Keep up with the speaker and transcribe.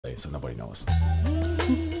play so nobody knows.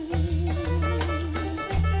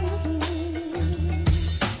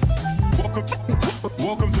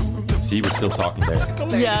 See, we're still talking there.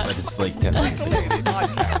 Yeah. But it's like 10 seconds ago.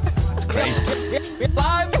 It's crazy.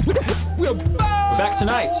 We're back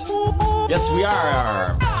tonight. Yes, we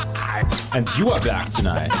are. And you are back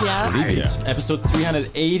tonight. Yeah. Olivia. Episode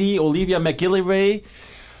 380, Olivia MacGillivray,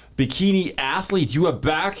 Bikini athlete. You are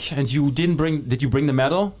back, and you didn't bring... Did you bring the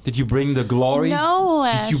medal? Did you bring the glory? No.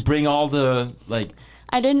 Did you bring all the, like...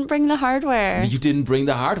 I didn't bring the hardware. You didn't bring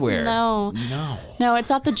the hardware? No. No,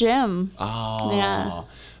 it's at the gym. Oh. Yeah.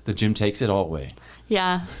 The gym takes it all away.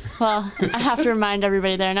 Yeah. Well, I have to remind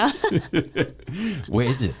everybody there now. Where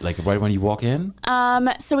is it? Like right when you walk in?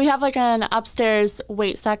 So we have like an upstairs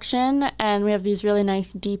weight section, and we have these really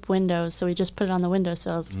nice deep windows. So we just put it on the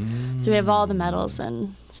windowsills. So we have all the medals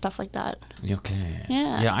and stuff like that. Okay.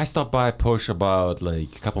 Yeah. Yeah, I stopped by Push about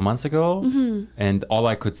like a couple months ago, and all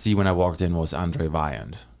I could see when I walked in was Andre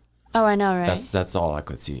Viand. Oh, I know, right? That's all I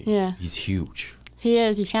could see. Yeah. He's huge. He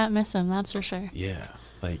is. You can't miss him. That's for sure. Yeah.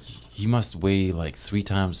 Like he must weigh like 3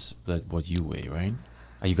 times what you weigh, right?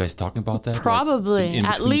 Are you guys talking about that? Probably. Like, in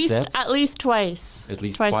at least twice. At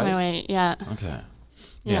least twice my weight. Yeah. Okay.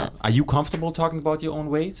 Yeah. Are you comfortable talking about your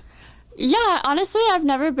own weight? Yeah, honestly, I've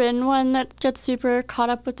never been one that gets super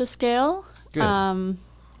caught up with the scale. Good.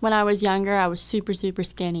 When I was younger, I was super, super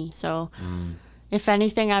skinny. So if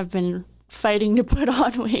anything, I've been fighting to put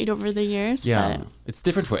on weight over the years. Yeah, but it's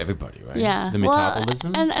different for everybody, right? yeah. The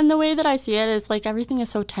metabolism. Well, and the way that I see it is like everything is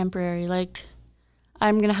so temporary. Like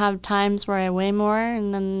I'm going to have times where I weigh more,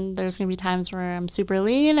 and then there's going to be times where I'm super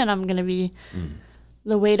lean and I'm going to be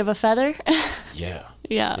the weight of a feather. Yeah.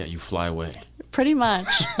 Yeah. Yeah, you fly away. Pretty much.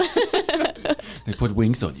 They put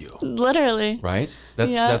wings on you. Literally. Right?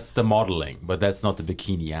 That's the modeling, but that's not the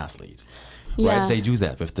bikini athlete. Yeah. Right? They do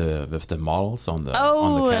that with the models on the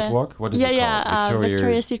catwalk. What is it called? Yeah,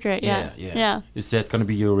 Victoria's Secret. Yeah. Is that going to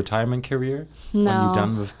be your retirement career? No. When you're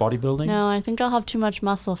done with bodybuilding? No, I think I'll have too much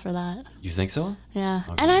muscle for that. You think so? Yeah.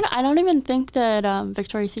 Okay. And I don't even think that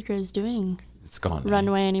Victoria's Secret is doing It's gone.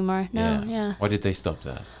 runway anymore. No, yeah. Why did they stop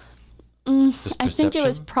that? I think it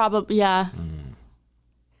was probably, Yeah,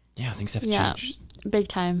 things have Yeah. changed. Big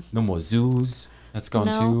time. No more zoos. That's gone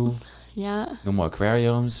No. too. Yeah. No more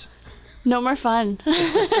aquariums. No more fun.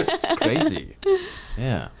 It's crazy.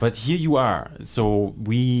 Yeah. But here you are. So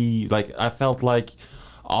I felt like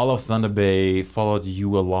all of Thunder Bay followed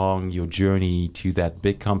you along your journey to that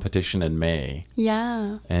big competition in May.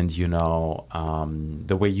 Yeah. And,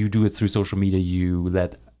 the way you do it through social media, you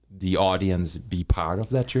let the audience be part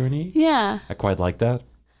of that journey. Yeah. I quite like that.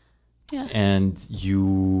 Yeah. And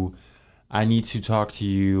I need to talk to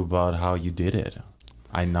you about how you did it.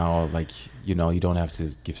 I know, you don't have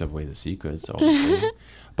to give away the secrets, obviously.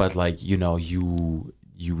 But,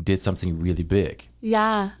 you did something really big.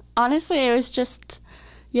 Yeah. Honestly, it was just,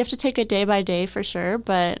 you have to take it day by day for sure.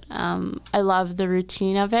 But I love the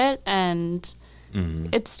routine of it. And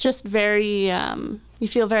it's just very, you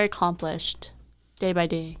feel very accomplished day by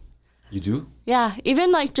day. You do? Yeah.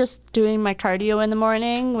 Even just doing my cardio in the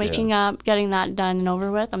morning, waking up, getting that done and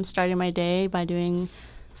over with. I'm starting my day by doing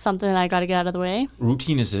something that I got to get out of the way.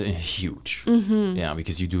 Routine is huge. Yeah,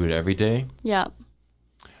 because you do it every day. Yeah.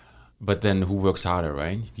 But then who works harder,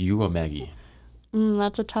 right? You or Maggie?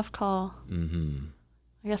 That's a tough call.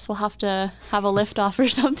 I guess we'll have to have a lift off or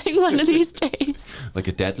something one of these days. Like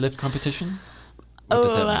a deadlift competition? What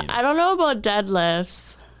does that mean? I don't know about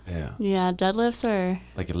deadlifts. Yeah. Yeah, deadlifts are...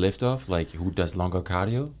 Like a lift off? Like who does longer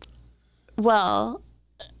cardio? Well,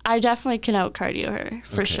 I definitely can out cardio her,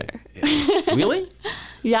 for sure. Yeah. Really?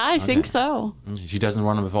 Yeah, I think so. She doesn't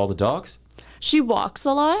run with all the dogs? She walks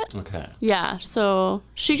a lot. Okay. Yeah, so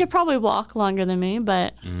she could probably walk longer than me,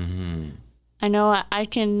 but I know I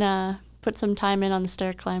can put some time in on the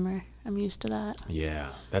stair climber. I'm used to that. Yeah,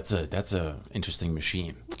 that's a interesting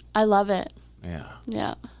machine. I love it. Yeah.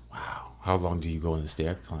 Yeah. Wow. How long do you go on the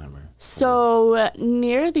stair climber? So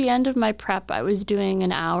near the end of my prep, I was doing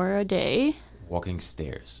an hour a day. Walking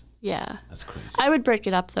stairs. Yeah. That's crazy. I would break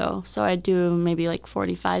it up though. So I'd do maybe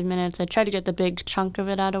 45 minutes. I'd try to get the big chunk of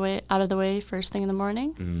it out of the way first thing in the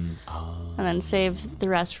morning. And then save the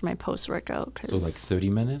rest for my post-workout. So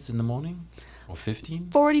 30 minutes in the morning? Or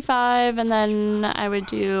 15? 45, and then I would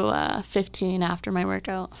do 15 after my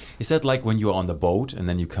workout. Is that like when you're on the boat and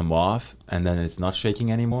then you come off and then it's not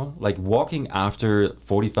shaking anymore? Like walking after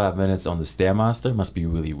 45 minutes on the Stairmaster must be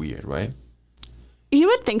really weird, right? You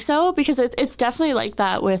would think so, because it's definitely like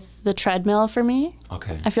that with the treadmill for me.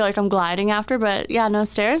 Okay. I feel like I'm gliding after, but yeah, no,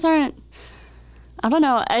 stairs aren't... I don't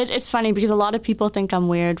know. It's funny because a lot of people think I'm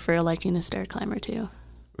weird for liking the stair climber too.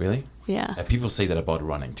 Really? Yeah. People say that about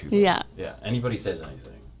running too. Though. Yeah. Yeah. Anybody says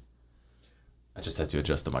anything. I just had to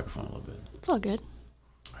adjust the microphone a little bit. It's all good.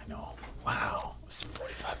 I know. Wow. It's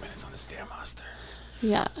 45 minutes on the Stairmaster.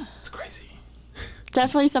 Yeah. It's crazy.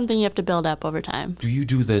 Definitely something you have to build up over time. Do you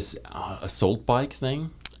do this assault bike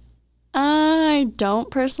thing? I don't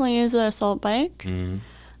personally use an assault bike.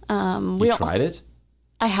 Mm-hmm. You tried it?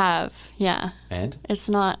 I have, yeah. And? It's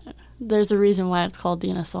not, there's a reason why it's called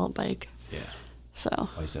the assault bike. Yeah. So.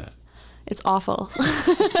 Why is that? It's awful.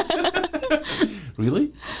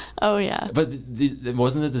 Really? Oh, yeah. But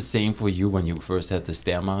wasn't it the same for you when you first had the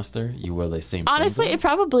Stairmaster? You were the same Honestly, thing? it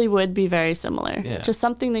probably would be very similar. Yeah. Just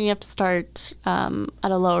something that you have to start at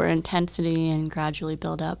a lower intensity and gradually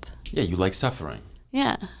build up. Yeah, you like suffering.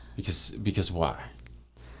 Yeah. Because why?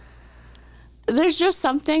 There's just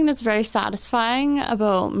something that's very satisfying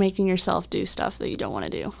about making yourself do stuff that you don't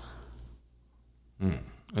want to do.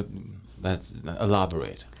 That's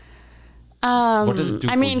elaborate. What does it do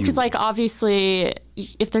for you? I mean, because like obviously,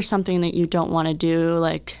 if there's something that you don't want to do,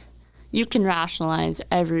 like you can rationalize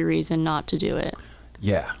every reason not to do it.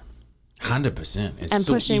 Yeah, 100%. It's and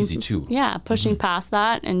so pushing, easy too. Yeah, pushing past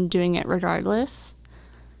that and doing it regardless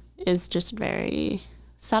is just very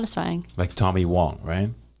satisfying. Like Tommy Wong, right?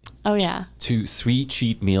 Oh yeah. 3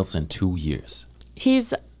 cheat meals in 2 years.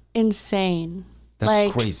 He's insane. That's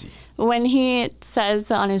like, crazy. When he says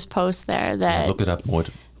on his post there that look it up more.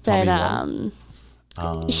 that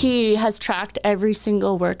he has tracked every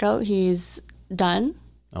single workout he's done.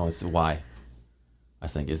 Oh, it's why? I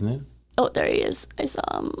think, isn't it? Oh, there he is. I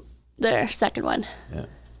saw him. There, second one. Yeah.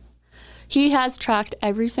 He has tracked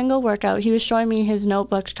every single workout. He was showing me his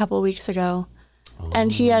notebook a couple of weeks ago.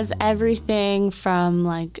 And he has everything from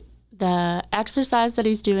like the exercise that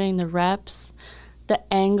he's doing, the reps, the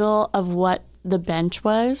angle of what the bench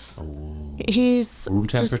was. Oh. He's room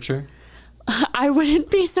temperature? I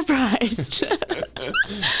wouldn't be surprised.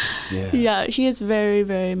 Yeah, he is very,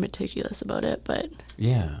 very meticulous about it, but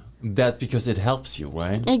yeah, that because it helps you,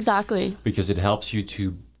 right? Exactly. Because it helps you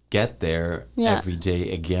to get there every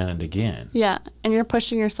day again and again. Yeah, and you're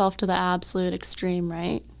pushing yourself to the absolute extreme,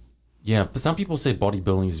 right? Yeah, but some people say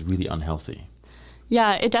bodybuilding is really unhealthy.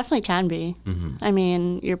 Yeah, it definitely can be. I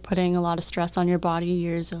mean, you're putting a lot of stress on your body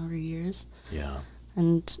years over years. Yeah.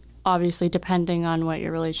 And obviously, depending on what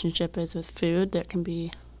your relationship is with food, that can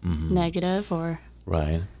be negative or...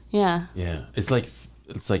 Right. Yeah. Yeah. It's like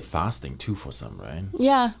fasting too for some, right?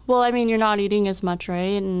 Yeah. Well, I mean, you're not eating as much,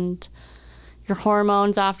 right? And your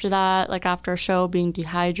hormones after that, like after a show, being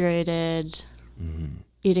dehydrated,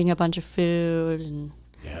 eating a bunch of food and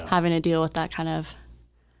having to deal with that kind of...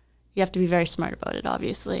 You have to be very smart about it,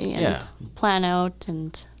 obviously, and plan out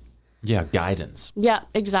and... Yeah, guidance. Yeah,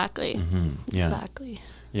 exactly. Yeah. Exactly.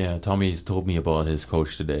 Yeah, Tommy's told me about his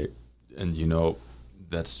coach today, and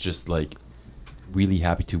that's just like really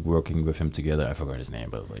happy to working with him together. I forgot his name,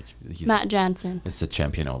 but like he's Matt Jansen. It's a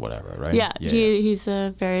champion or whatever, right? Yeah, he's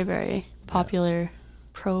a very, very popular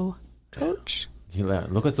pro coach.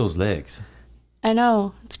 Look at those legs. I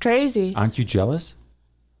know, it's crazy. Aren't you jealous?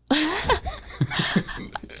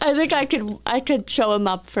 I think I could show him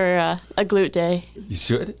up for a glute day. You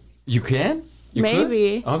should. You can? You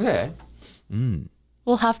Maybe. Could? Okay.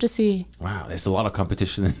 We'll have to see. Wow, there's a lot of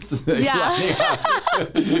competition in this. Yeah.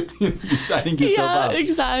 You're signing yourself up. Yeah,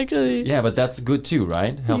 exactly. Yeah, but that's good too,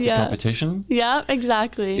 right? Healthy competition. Yeah,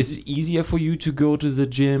 exactly. Is it easier for you to go to the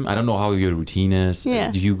gym? I don't know how your routine is.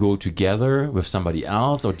 Yeah. Do you go together with somebody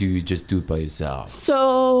else or do you just do it by yourself?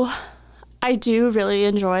 So I do really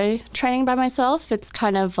enjoy training by myself. It's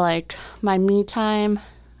kind of like my me time.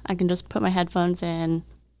 I can just put my headphones in,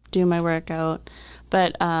 do my workout.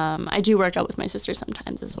 But I do work out with my sister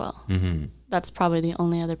sometimes as well. That's probably the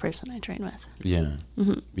only other person I train with. Yeah,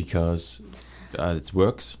 because it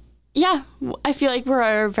works. Yeah, I feel like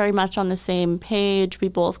we're very much on the same page. We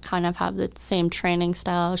both kind of have the same training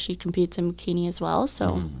style. She competes in bikini as well,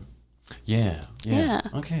 so. Yeah.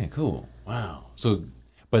 Okay, cool. Wow. So,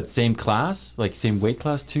 but same class, like same weight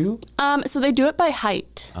class too? So they do it by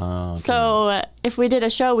height. Okay. So if we did a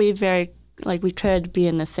show, we could be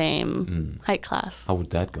in the same height class. How would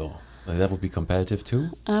that go? Like that would be competitive too?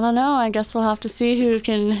 I don't know. I guess we'll have to see who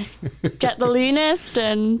can get the leanest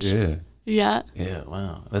and yeah. Yeah,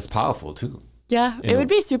 wow. That's powerful too. Yeah, it would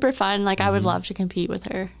be super fun. Like I would love to compete with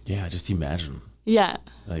her. Yeah, just imagine. Yeah.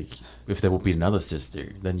 Like if there would be another sister,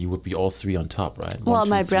 then you would be all three on top, right? Well,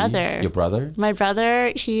 my brother. Your brother? My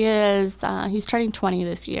brother, he's turning 20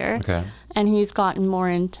 this year. Okay. And he's gotten more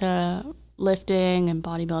into lifting and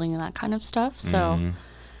bodybuilding and that kind of stuff. So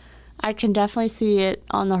I can definitely see it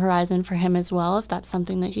on the horizon for him as well. If that's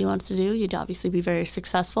something that he wants to do, he'd obviously be very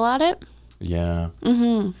successful at it. Yeah.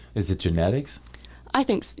 Is it genetics? I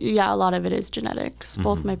think, yeah, a lot of it is genetics.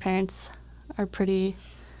 Both my parents are pretty...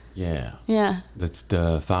 Yeah. Yeah.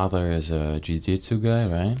 The father is a jiu-jitsu guy,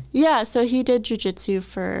 right? Yeah, so he did jiu-jitsu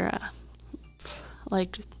for,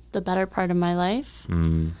 like, the better part of my life.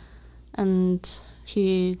 And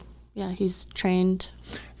he's trained.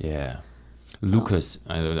 Yeah. So. Lucas,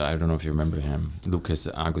 I don't know if you remember him. Lucas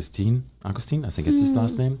Agustin, I think it's his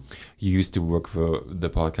last name. He used to work for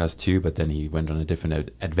the podcast too, but then he went on a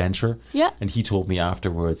different adventure. Yeah. And he told me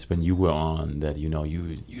afterwards when you were on that,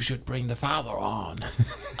 you should bring the father on.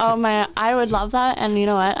 Oh my, I would love that. And you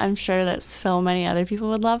know what? I'm sure that so many other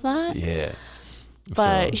people would love that. Yeah.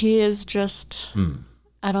 But he is just...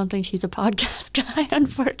 I don't think he's a podcast guy,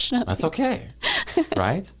 unfortunately. That's okay,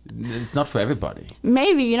 right? It's not for everybody.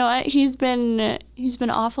 Maybe, you know what? He's been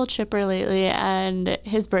awful chipper lately, and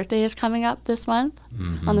his birthday is coming up this month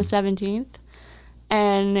on the 17th.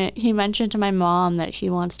 And he mentioned to my mom that he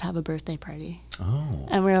wants to have a birthday party. Oh.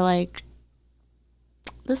 And we were like,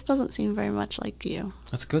 this doesn't seem very much like you.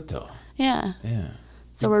 That's good, though. Yeah. Yeah.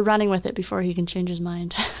 So we're running with it before he can change his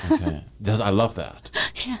mind. Okay. I love that.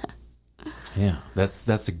 Yeah. Yeah,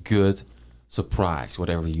 that's a good surprise,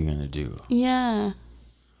 whatever you're going to do. Yeah.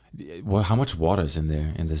 Well, how much water is in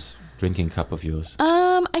there, in this drinking cup of yours?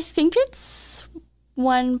 I think it's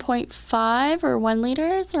 1.5 or 1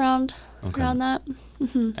 liters, around that.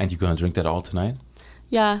 And you're going to drink that all tonight?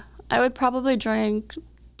 Yeah. I would probably drink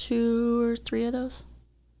 2 or 3 of those.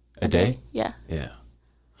 A day? Yeah. Yeah.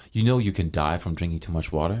 You know you can die from drinking too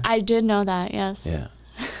much water? I did know that, yes. Yeah.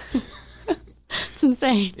 It's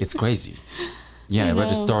insane. It's crazy. Yeah, I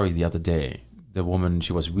read a story the other day. The woman,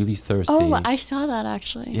 she was really thirsty. Oh, I saw that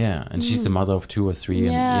actually. Yeah, and she's the mother of 2 or 3.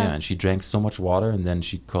 And she drank so much water and then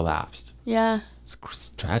she collapsed. Yeah. It's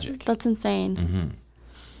tragic. That's insane.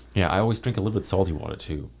 Yeah, I always drink a little bit salty water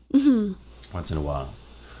too. Once in a while.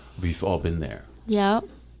 We've all been there. Yeah.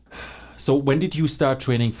 So when did you start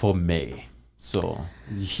training for May? So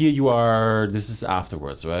here you are, this is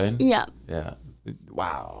afterwards, right? Yeah. Yeah.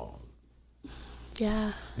 Wow.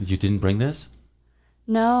 Yeah. You didn't bring this?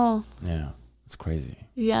 No. Yeah. It's crazy.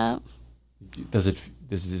 Yeah. Is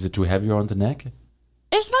it too heavy on the neck?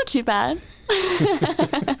 It's not too bad.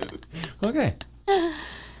 Okay.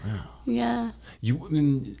 Wow. Yeah.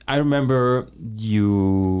 I remember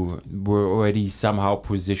you were already somehow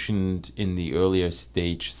positioned in the earlier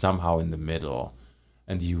stage, somehow in the middle.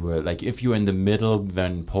 And you were like, if you're in the middle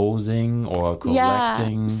when posing or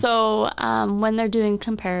correcting. Yeah. So when they're doing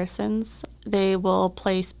comparisons, they will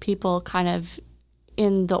place people kind of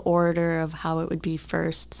in the order of how it would be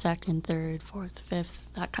first, second, third, fourth, fifth,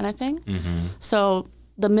 that kind of thing. So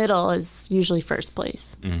the middle is usually first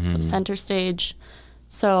place. So center stage.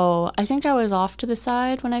 So I think I was off to the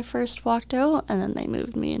side when I first walked out, and then they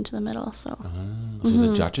moved me into the middle. So, so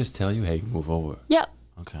the judges tell you, hey, move over. Yep.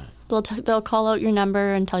 Okay. They'll call out your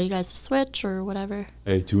number and tell you guys to switch or whatever.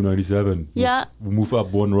 Hey, 297. Yeah. Move up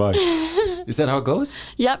 1 right. Is that how it goes?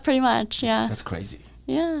 Yeah, pretty much. Yeah. That's crazy.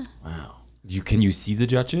 Yeah. Wow. Can you see the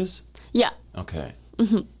judges? Yeah. Okay.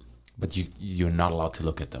 But you're not allowed to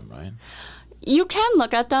look at them, right? You can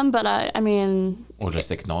look at them, but I mean... Or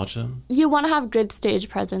just acknowledge them? You want to have good stage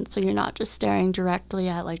presence, so you're not just staring directly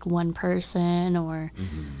at, like, one person, or...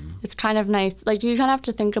 It's kind of nice. Like, you kind of have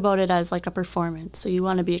to think about it as, like, a performance, so you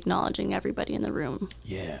want to be acknowledging everybody in the room.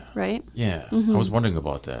 Yeah. Right? Yeah. I was wondering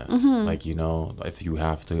about that. Like, if you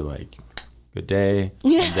have to, like, good day,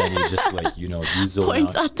 and then you just, like, you zone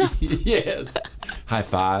Points out. at them. Yes. High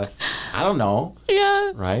five. I don't know.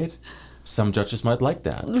 Yeah. Right? Some judges might like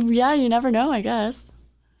that. Yeah, you never know, I guess.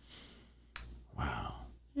 Wow.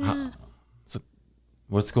 Yeah. So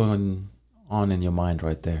what's going on in your mind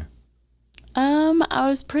right there? I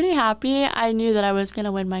was pretty happy. I knew that I was going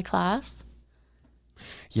to win my class.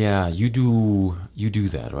 Yeah, you do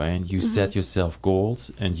that, right? You set yourself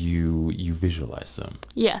goals and you visualize them.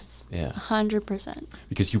 Yes. Yeah. 100%.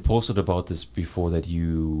 Because you posted about this before, that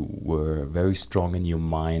you were very strong in your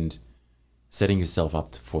mind, setting yourself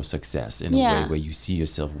up for success in a way where you see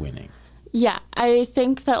yourself winning. Yeah, I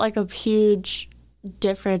think that like a huge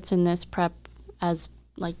difference in this prep, as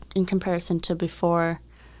like in comparison to before,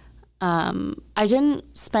 I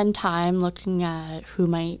didn't spend time looking at who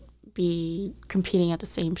might be competing at the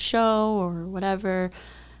same show or whatever,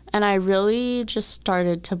 and I really just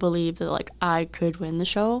started to believe that like I could win the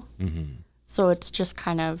show. So it's just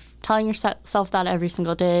kind of telling yourself that every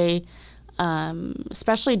single day.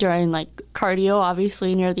 Especially during like cardio,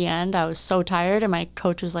 obviously near the end, I was so tired, and my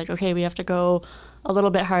coach was like, okay, we have to go a little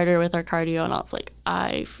bit harder with our cardio. And I was like,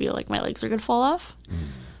 I feel like my legs are going to fall off.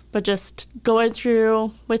 But just going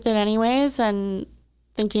through with it anyways. And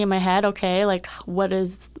thinking in my head, okay, like what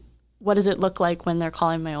does it look like when they're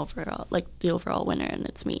calling my overall, like the overall winner, and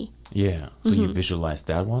it's me? Yeah. So you visualized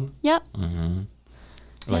that one? Yep.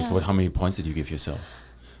 Like, Yeah. how many points did you give yourself?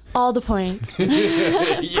 All the points.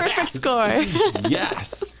 Perfect score.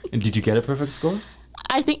 Yes. And did you get a perfect score?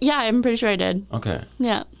 I think, yeah, I'm pretty sure I did. Okay.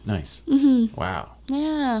 Yeah. Nice. Wow.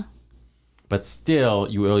 Yeah. But still,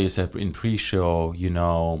 you earlier said in pre-show,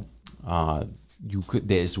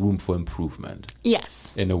 there's room for improvement.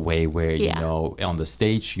 Yes. In a way where, on the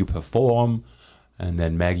stage you perform, and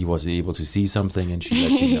then Maggie was able to see something and she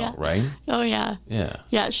let you know, right? Oh, yeah. Yeah.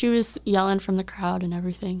 Yeah, she was yelling from the crowd and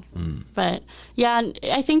everything. But, yeah,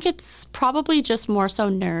 I think it's probably just more so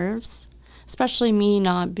nerves, especially me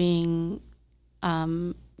not being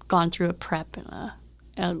gone through a prep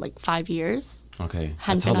in like 5 years. Okay.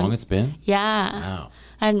 That's how long it's been? Yeah. Wow.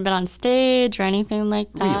 I hadn't been on stage or anything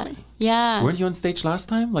like that. Really? Yeah. Weren't you on stage last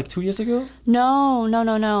time, like 2 years ago? No.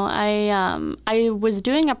 I was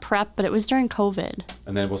doing a prep, but it was during COVID.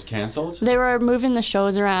 And then it was canceled? They were moving the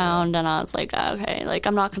shows around, and I was like, okay, like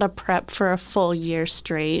I'm not gonna prep for a full year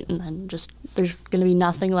straight, and then just there's gonna be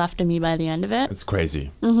nothing left of me by the end of it. It's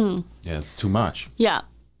crazy. Yeah, it's too much. Yeah.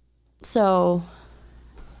 So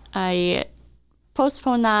I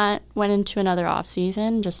postponed that, went into another off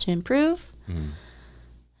season just to improve.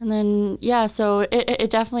 And then, yeah, so it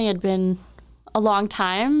definitely had been a long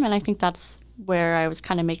time, and I think that's where I was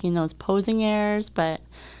kind of making those posing errors, but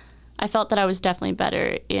I felt that I was definitely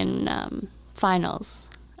better in finals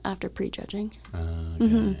after prejudging.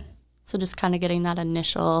 Okay. So just kind of getting that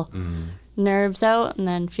initial nerves out and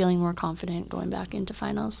then feeling more confident going back into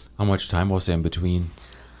finals. How much time was there in between?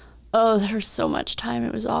 Oh, there was so much time.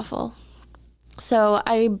 It was awful. So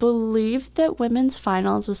I believe that women's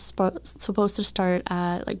finals was supposed to start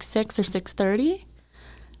at like 6 or 6:30,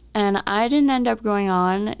 and I didn't end up going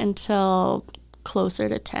on until closer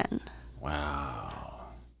to 10. Wow.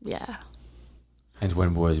 Yeah. And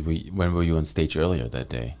when were you on stage earlier that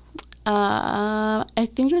day? I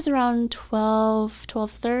think it was around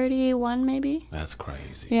 12:30, 1 maybe. That's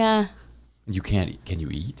crazy. Yeah. Can you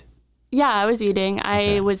eat? Yeah, I was eating.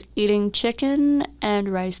 Okay. I was eating chicken and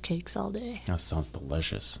rice cakes all day. That sounds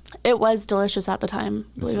delicious. It was delicious at the time,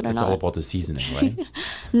 believe it or It's not. all about the seasoning, right?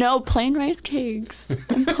 No, plain rice cakes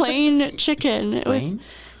and plain chicken. It Plain? was,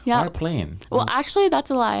 yeah. Why plain? Well, actually,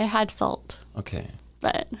 that's a lie. I had salt, Okay.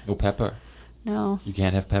 but No pepper? no. You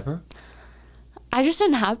can't have pepper? I just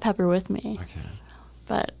didn't have pepper with me. Okay.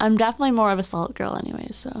 But I'm definitely more of a salt girl anyway,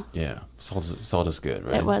 so. Yeah. Salt is good,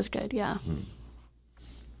 right? It was good, yeah.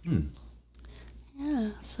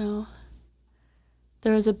 Yeah, so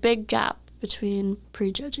there was a big gap between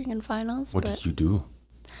prejudging and finals. What did you do?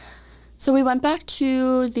 So we went back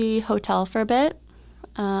to the hotel for a bit,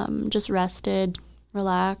 just rested,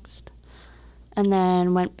 relaxed, and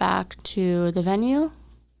then went back to the venue.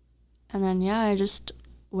 And then, yeah, I just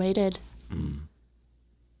waited.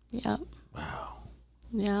 Yeah. Wow.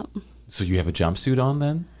 Yeah. So you have a jumpsuit on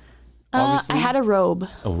then? I had a robe.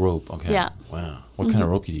 A robe, okay. Yeah. Wow. What kind of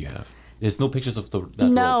robe do you have? There's no pictures of that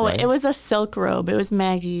robe, No, right? it was a silk robe. It was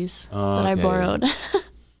Maggie's that I Okay. borrowed.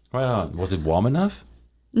 Right on. Was it warm enough?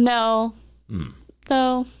 No.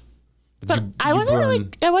 Though. But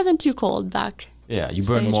it wasn't too cold back. Yeah, you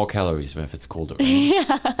burn stage. more calories if it's colder. Right?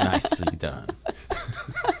 Yeah. Nicely done.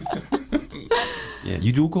 Yeah,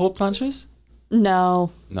 you do cold plunges?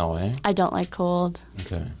 No, No, eh? I don't like cold.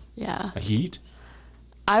 Okay. Yeah. A heat?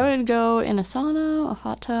 I would go in a sauna, a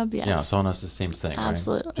hot tub, yes. Yeah, sauna's the same thing,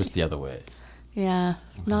 Absolutely. right? Just the other way. Yeah,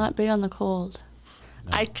 not big on the cold.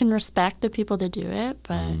 No. I can respect the people that do it,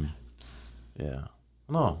 but... Yeah.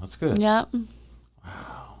 No, that's good. Yeah.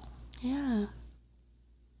 Wow. Yeah.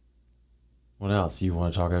 What else? You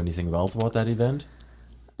want to talk anything else about that event?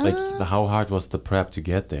 Like, how hard was the prep to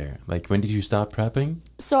get there? Like, when did you start prepping?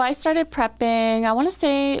 So I started prepping, I want to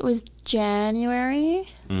say it was January.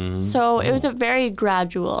 So it was a very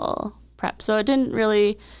gradual prep. So it didn't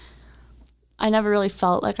really, I never really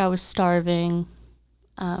felt like I was starving.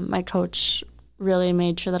 My coach really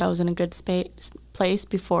made sure that I was in a good place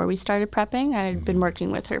before we started prepping. I had been working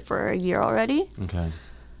with her for a year already. Okay.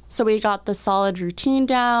 So we got the solid routine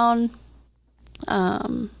down.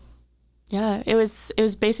 Yeah, it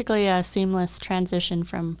was basically a seamless transition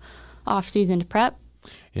from off season to prep.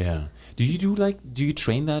 Yeah. Do you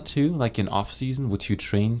train that too? Like in off season, would you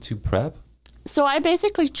train to prep? So I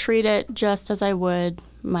basically treat it just as I would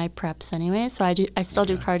my preps anyway. So I still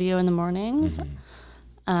do cardio in the mornings.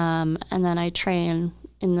 And then I train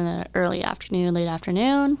in the early afternoon, late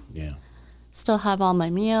afternoon. Yeah. Still have all my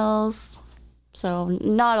meals. So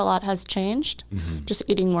not a lot has changed. Just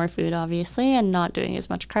eating more food, obviously, and not doing as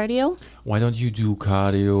much cardio. Why don't you do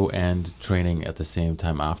cardio and training at the same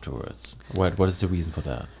time afterwards? What is the reason for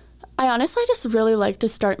that? I honestly just really like to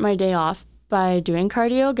start my day off by doing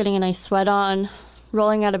cardio, getting a nice sweat on,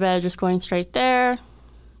 rolling out of bed, just going straight there,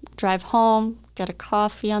 drive home, get a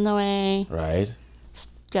coffee on the way. Right.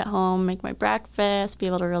 Get home, make my breakfast, be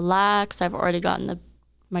able to relax. I've already gotten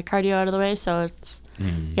my cardio out of the way, so it's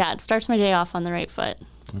it starts my day off on the right foot.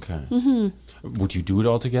 Okay. Would you do it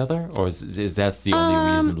all together, or is that the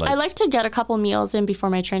only reason? I like to get a couple meals in before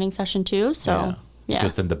my training session too, so yeah.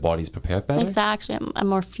 Because then the body's prepared better? Exactly. I'm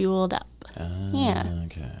more fueled up.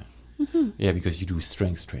 Okay. Yeah, because you do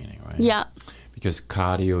strength training, right? Yeah. Because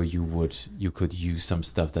cardio, you could use some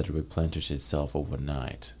stuff that replenishes itself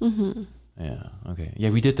overnight. Yeah. Okay. Yeah,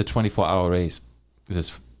 we did the 24-hour race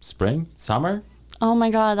this spring, summer. Oh my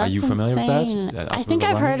God, that's Are you familiar insane. with that? I think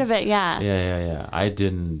I've heard of it. Yeah. Yeah. I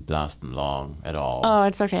didn't last long at all. Oh,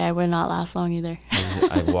 it's okay. I would not last long either.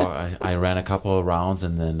 I ran a couple of rounds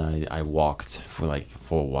and then I walked for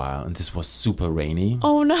a while, and this was super rainy.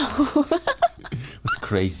 Oh no. It was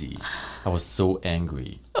crazy. I was so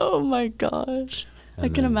angry. Oh my gosh. And I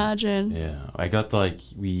can imagine. Yeah. I got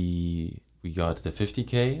we got the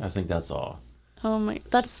 50K. I think that's all. Oh my,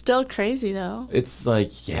 that's still crazy though. It's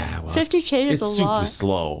 50K is a lot. It's super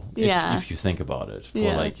slow. Yeah. If you think about it. For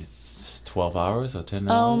it's 12 hours or 10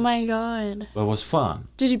 hours. Oh my God. But it was fun.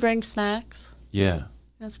 Did you bring snacks? Yeah.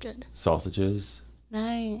 That's good. Sausages.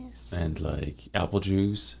 Nice. And apple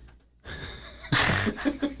juice.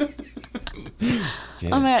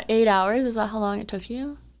 Oh my God, 8 hours? Is that how long it took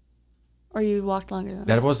you? Or you walked longer than that?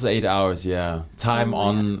 That was 8 hours, yeah. Time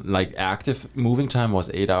on active moving time was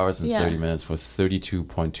 8 hours and 30 minutes for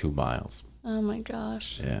 32.2 miles. Oh my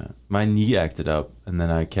gosh. Yeah. My knee acted up and then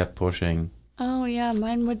I kept pushing. Oh yeah,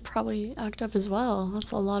 mine would probably act up as well.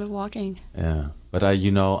 That's a lot of walking. Yeah. But I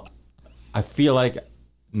feel like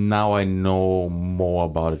now I know more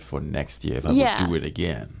about it for next year if I would do it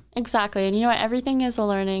again. Exactly. And you know what? Everything is a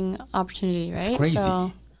learning opportunity, right? It's crazy.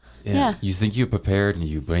 So, yeah. You think you're prepared and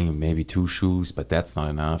you bring maybe 2 shoes, but that's not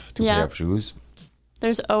enough. 2 pair of shoes.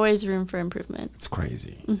 There's always room for improvement. It's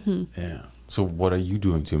crazy. Yeah. So what are you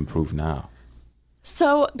doing to improve now?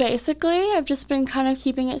 So basically, I've just been kind of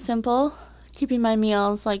keeping it simple, keeping my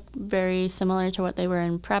meals very similar to what they were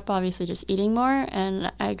in prep, obviously just eating more.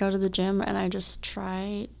 And I go to the gym and I just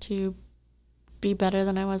try to be better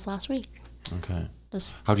than I was last week. Okay.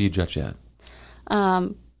 How do you judge that?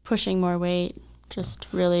 Pushing more weight, just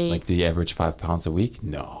really... the average 5 pounds a week?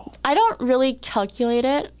 No. I don't really calculate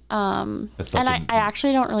it. And I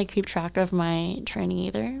actually don't really keep track of my training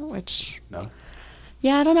either, which... No?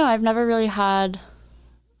 Yeah, I don't know. I've never really had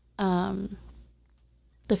the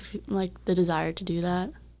desire to do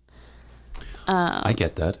that. I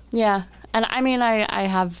get that. Yeah. And I mean, I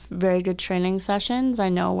have very good training sessions. I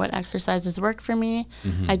know what exercises work for me.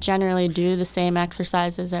 I generally do the same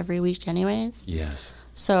exercises every week anyways. Yes.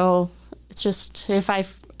 So it's just if I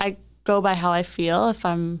go by how I feel.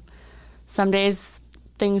 Some days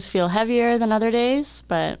things feel heavier than other days,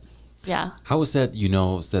 but yeah. How is that,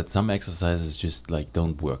 that some exercises just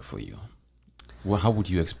don't work for you? Well, how would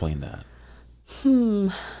you explain that?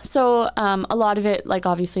 So a lot of it,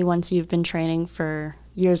 obviously once you've been training for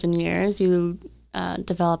years and years, you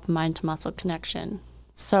develop a mind-to-muscle connection.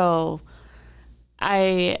 So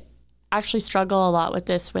I actually struggle a lot with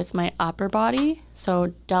this with my upper body.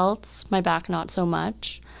 So delts, my back not so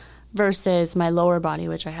much, versus my lower body,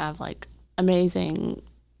 which I have amazing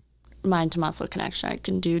mind-to-muscle connection. I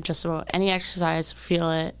can do just about any exercise,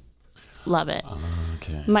 feel it, love it.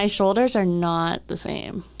 Okay. My shoulders are not the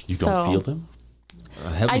same. You don't feel them?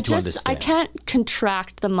 Help me to understand. I can't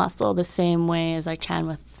contract the muscle the same way as I can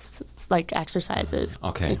with exercises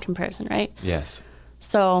in comparison, right? Yes.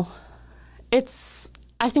 So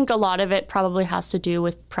I think a lot of it probably has to do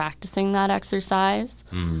with practicing that exercise,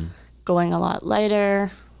 going a lot lighter,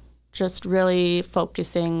 just really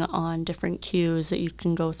focusing on different cues that you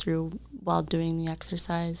can go through while doing the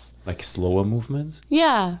exercise. Like slower movements?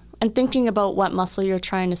 Yeah. And thinking about what muscle you're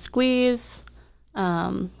trying to squeeze,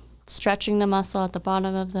 stretching the muscle at the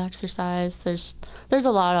bottom of the exercise. There's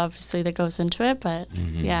a lot, obviously, that goes into it, but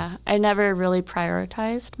yeah, I never really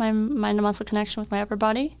prioritized my mind-to-muscle connection with my upper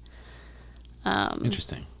body.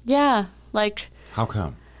 Interesting. Yeah. How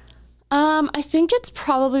come? I think it's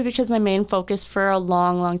probably because my main focus for a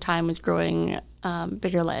long, long time was growing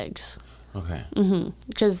bigger legs. Okay.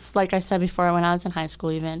 Because, like I said before, when I was in high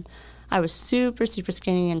school even, I was super, super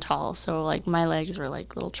skinny and tall. So, my legs were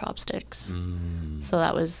like little chopsticks. So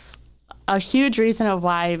that was a huge reason of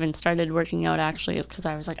why I even started working out actually is because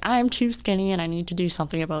I was like, I'm too skinny and I need to do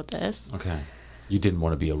something about this. Okay. You didn't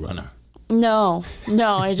want to be a runner. No,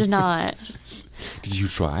 I did not. Did you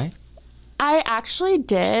try? I actually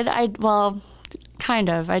did. Well, kind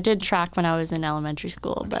of. I did track when I was in elementary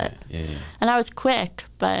school, but Yeah. and I was quick,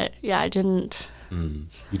 but yeah, I didn't.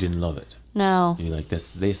 You didn't love it. No. You're like,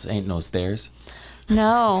 this ain't no stairs.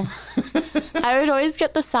 No. I would always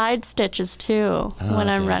get the side stitches too when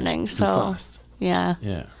I'm running. Too So fast. yeah.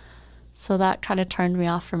 Yeah. So that kind of turned me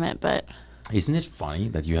off from it, but Isn't it funny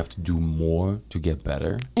that you have to do more to get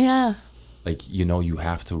better? yeah. Like, you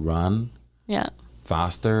have to run Yeah.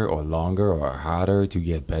 faster or longer or harder to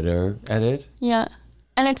get better at it. Yeah.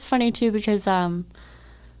 And it's funny too because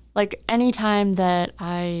like anytime that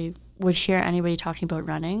I would hear anybody talking about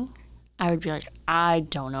running, I would be like, I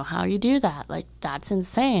don't know how you do that. Like, that's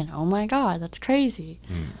insane. Oh my God, that's crazy.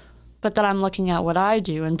 But then I'm looking at what I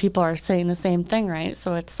do and people are saying the same thing, right?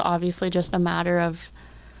 So it's obviously just a matter of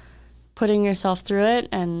putting yourself through it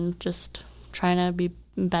and just trying to be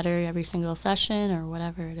better every single session or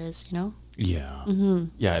whatever it is, Yeah.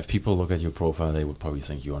 Yeah, if people look at your profile, they would probably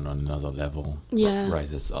think you're on another level. Yeah.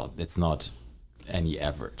 Right. It's not any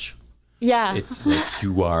average. Yeah. It's like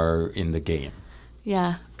you are in the game.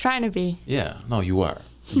 Yeah. Trying to be. Yeah. No, you are.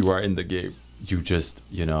 You are in the game. You just,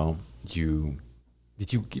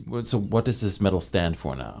 so what does this medal stand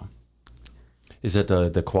for now? Is it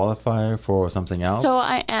the qualifier for something else? So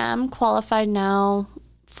I am qualified now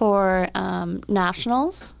for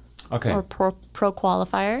nationals. Okay. Or pro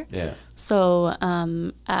qualifier. Yeah. So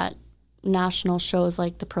at national shows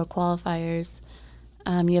like the pro qualifiers,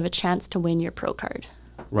 you have a chance to win your pro card.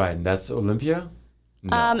 Right, and that's Olympia?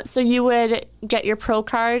 No. So you would get your pro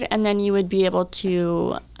card, and then you would be able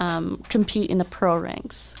to compete in the pro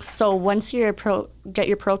ranks. So once you get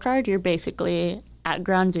your pro card, you're basically at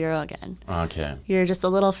ground zero again. Okay. You're just a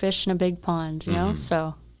little fish in a big pond, you know?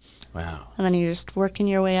 So. Wow. And then you're just working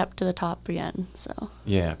your way up to the top again. So.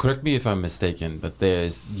 Yeah, correct me if I'm mistaken, but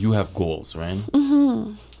you have goals, right?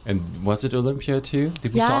 Mm-hmm. And was it Olympia too?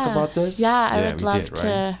 Did we talk about this? Yeah, I would love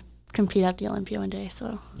to compete at the Olympia one day.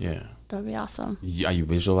 So. Yeah. That would be awesome. Are you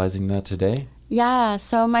visualizing that today? Yeah.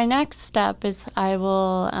 So my next step is I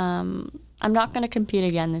will. I'm not going to compete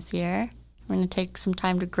again this year. I'm going to take some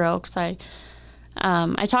time to grow because I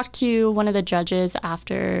talked to one of the judges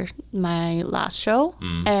after my last show,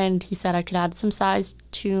 and he said I could add some size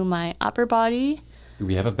to my upper body. Do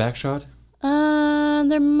we have a back shot?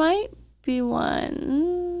 There might be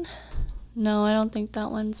one. No, I don't think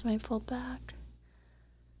that one's my full back.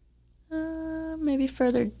 Maybe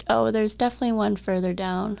further. Oh, there's definitely one further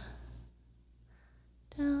down.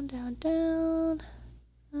 Down.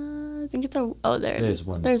 I think it's there's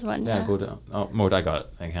one. There's one. Yeah, go down. Oh, Mode, I got it.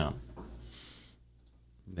 I count.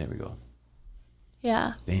 There we go.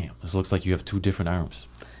 Yeah. Damn, this looks like you have two different arms.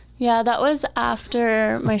 Yeah, that was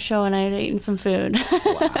after my show and I had eaten some food.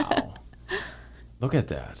 Wow. Look at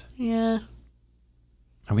that. Yeah.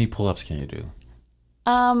 How many pull-ups can you do?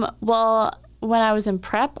 Well, when I was in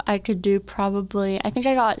prep, I could do probably, I think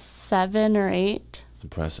I got 7 or 8. It's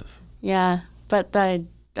impressive. Yeah, but I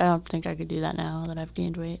don't think I could do that now that I've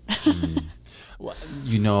gained weight. Well,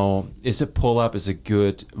 is a pull-up is a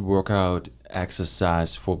good workout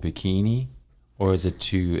exercise for bikini, or is it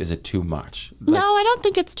too much? No, I don't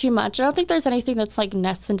think it's too much. I don't think there's anything that's like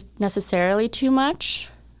necessarily too much.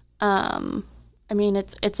 I mean,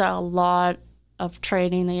 it's a lot of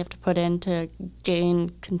training that you have to put in to gain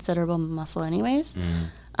considerable muscle anyways.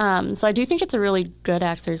 So I do think it's a really good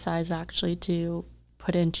exercise actually to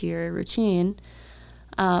put into your routine.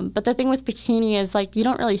 But the thing with bikini is like you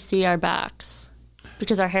don't really see our backs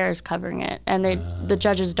because our hair is covering it, and the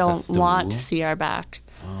judges don't want to see our back.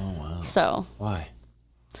 Oh wow! So why?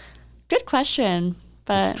 Good question,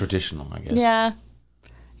 but it's traditional, I guess. Yeah,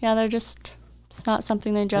 it's not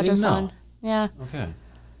something they judge us on. Yeah. Okay.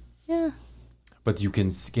 Yeah. But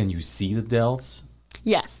can you see the delts?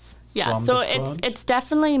 Yes. Yeah. So it's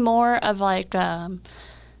definitely more of like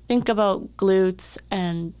think about glutes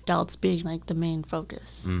and delts being like the main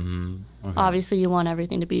focus. Mm-hmm. Okay. Obviously, you want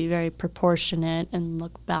everything to be very proportionate and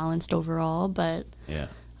look balanced overall, but yeah,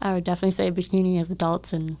 I would definitely say bikini has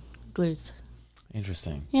delts and glutes.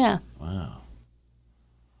 Interesting. Yeah. Wow.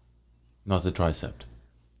 Not the tricep.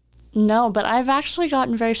 No, but I've actually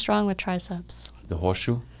gotten very strong with triceps. The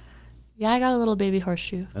horseshoe? Yeah, I got a little baby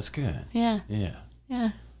horseshoe. That's good. Yeah. Yeah.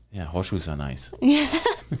 Yeah. Yeah, horseshoes are nice. Yeah.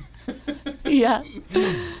 Yeah.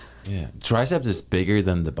 Yeah. Triceps is bigger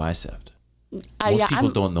than the bicep. Most people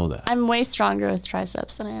don't know that. I'm way stronger with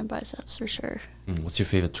triceps than I am biceps for sure. What's your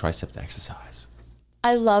favorite tricep exercise?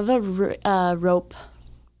 I love a rope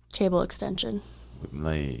table extension.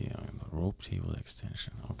 Like rope table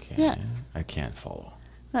extension. Okay. Yeah. I can't follow.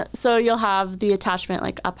 So you'll have the attachment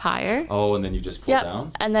like up higher. Oh, and then you just pull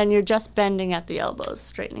down? And then you're just bending at the elbows,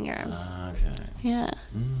 straightening your arms. Okay. Yeah.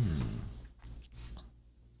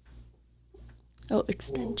 Oh,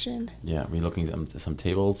 extension. Yeah, we're looking at some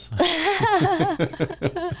tables.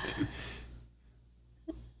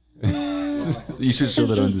 You should show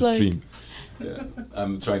that on the stream. Yeah.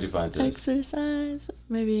 I'm trying to find this. Exercise,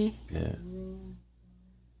 maybe. Yeah.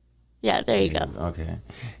 Yeah, there you go. Okay.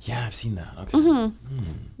 Yeah, I've seen that. Okay.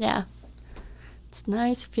 Yeah. It's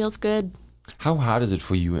nice. Feels good. How hard is it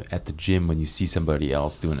for you at the gym when you see somebody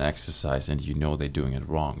else doing exercise and you know they're doing it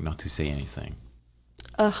wrong, not to say anything?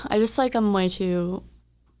 I just I'm way too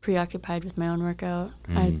preoccupied with my own workout.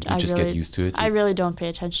 You just get used to it? I really don't pay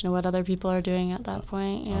attention to what other people are doing at that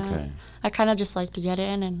point. Yeah. Okay. I kind of just like to get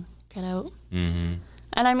in and get out. Mm-hmm.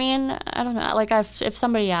 And I mean, I don't know. Like, if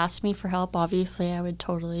somebody asked me for help, obviously I would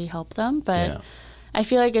totally help them. But I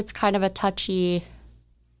feel like it's kind of a touchy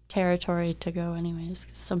territory to go anyways,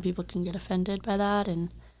 because some people can get offended by that. And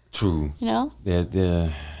true. You know?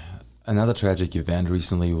 Another tragic event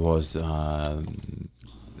recently was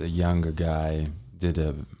the younger guy did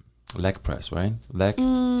a leg press, right?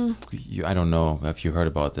 I don't know if you heard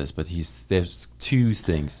about this, but there's two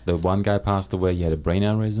things. The one guy passed away. He had a brain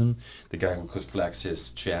aneurysm. The guy who could flex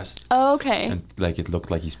his chest. Oh, okay. And like it looked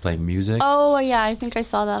like he's playing music. Oh, yeah. I think I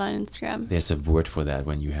saw that on Instagram. There's a word for that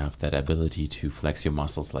when you have that ability to flex your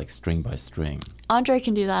muscles like string by string. Andre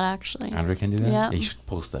can do that, actually. Andre can do that? Yeah. You should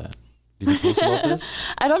post that. Did you post about this?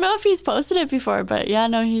 I don't know if he's posted it before, but yeah,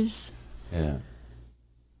 no, he's... Yeah.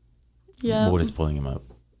 Yeah. Maud is pulling him up.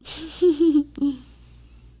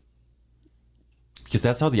 Because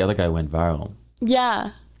that's how the other guy went viral.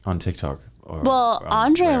 Yeah. On TikTok.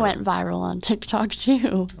 Andre went viral on TikTok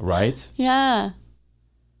too. Right? Yeah.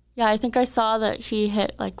 Yeah, I think I saw that he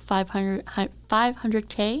hit like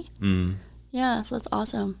 500K. Yeah, so that's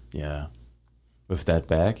awesome. Yeah. With that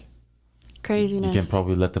bag. Craziness. You can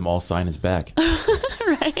probably let them all sign his bag.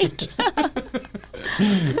 Right.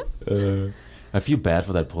 I feel bad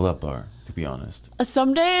for that pull-up bar, to be honest.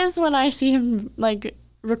 Some days when I see him like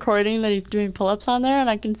recording that he's doing pull-ups on there and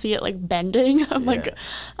I can see it like bending, I'm like,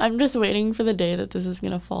 I'm just waiting for the day that this is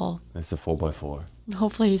gonna fall. It's a 4x4.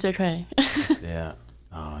 Hopefully he's okay. Yeah.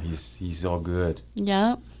 Oh, he's all good.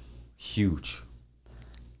 Yep. Huge.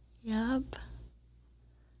 Yep.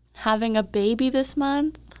 Having a baby this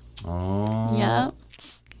month. Oh. Yep.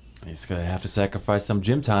 He's gonna have to sacrifice some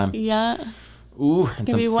gym time. Yeah. Ooh, it's and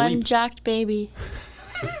gonna some be sleep. one jacked baby.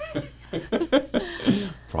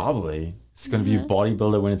 Probably. It's gonna be a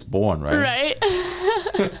bodybuilder when it's born, right? Right.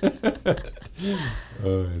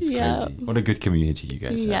 Oh, it's crazy. What a good community you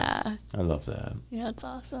guys have. Yeah. I love that. Yeah, it's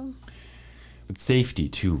awesome. But safety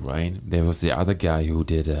too, right? There was the other guy who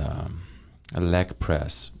did a leg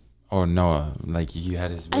press. Or no, like he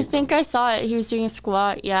had his... I think I saw it. He was doing a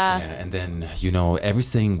squat, yeah. Yeah, and then,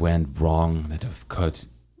 everything went wrong that could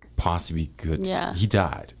possibly could. Yeah. He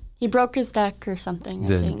died. He broke his neck or something, I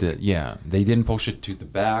think. They didn't push it to the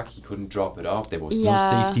back. He couldn't drop it off. There was no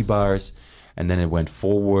safety bars. And then it went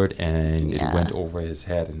forward and it went over his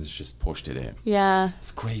head and it just pushed it in. Yeah.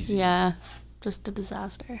 It's crazy. Yeah. Just a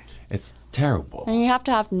disaster. It's terrible. And you have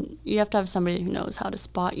to have somebody who knows how to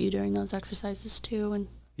spot you during those exercises too. And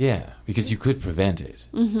yeah, because you could prevent it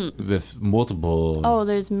with multiple... Oh,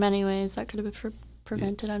 there's many ways that could have been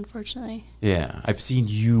prevented, unfortunately. Yeah, I've seen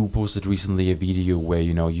you posted recently a video where,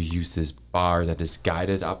 you use this bar that is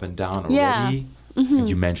guided up and down already. Yeah. And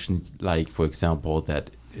you mentioned, like, for example, that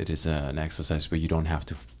it is an exercise where you don't have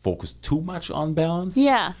to focus too much on balance.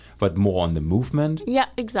 Yeah. But more on the movement. Yeah,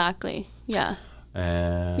 exactly. Yeah.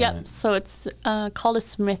 Yeah, so it's called a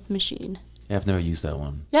Smith machine. Yeah, I've never used that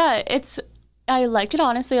one. Yeah, I like it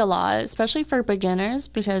honestly a lot, especially for beginners,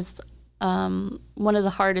 because one of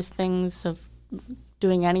the hardest things of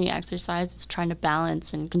doing any exercise is trying to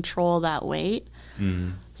balance and control that weight.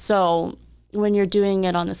 So when you're doing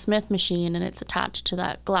it on the Smith machine and it's attached to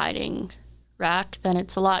that gliding rack, then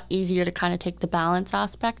it's a lot easier to kind of take the balance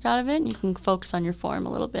aspect out of it and you can focus on your form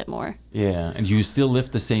a little bit more. Yeah, and you still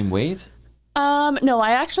lift the same weight? No,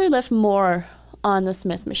 I actually lift more on the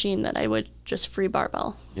Smith machine than I would just free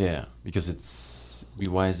barbell. Yeah, because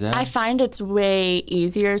why is that? I find it's way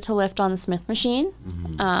easier to lift on the Smith machine.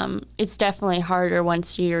 It's definitely harder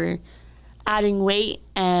once you're adding weight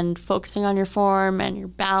and focusing on your form and you're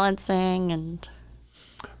balancing and...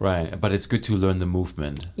 Right, but it's good to learn the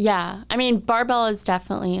movement. Yeah, I mean, barbell is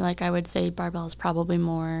definitely, I would say barbell is probably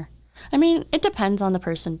more... I mean, it depends on the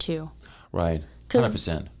person too. Right,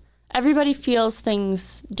 100%. everybody feels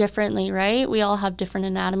things differently, right? We all have different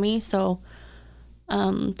anatomy, so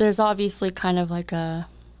there's obviously kind of like a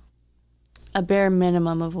bare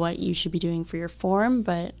minimum of what you should be doing for your form,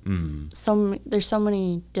 but there's so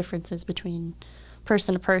many differences between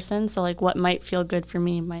person to person, so like what might feel good for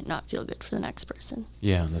me might not feel good for the next person.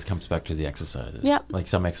 Yeah, and this comes back to the exercises. Yeah. Like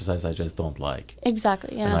some exercises I just don't like.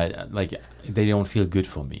 Exactly, yeah. And they don't feel good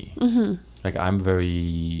for me. Like I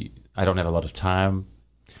don't have a lot of time.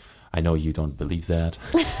 I know you don't believe that.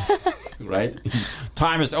 Right?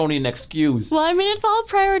 Time is only an excuse. Well, I mean, it's all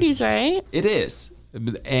priorities, right? It is.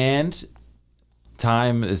 And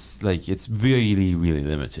time is like, it's really, really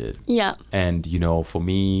limited. Yeah. And, for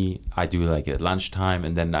me, I do like at lunchtime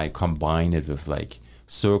and then I combine it with like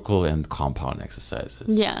circle and compound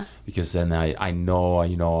exercises. Yeah. Because then I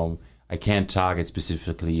know, I can't target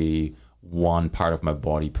specifically one part of my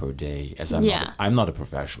body per day, as I'm not a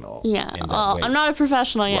professional. Yeah. In that Well, way. I'm not a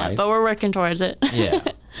professional yet, Right? but we're working towards it. Yeah.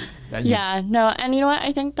 Yeah, no, and you know what?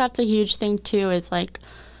 I think that's a huge thing too, is like,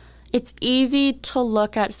 it's easy to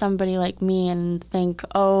look at somebody like me and think,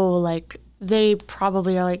 oh, like they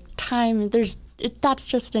probably are like that's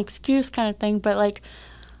just an excuse kind of thing. But like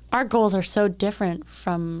our goals are so different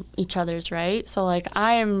from each other's, right? So like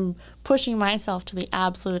I am pushing myself to the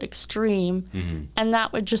absolute extreme, and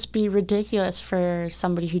that would just be ridiculous for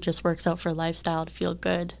somebody who just works out for lifestyle to feel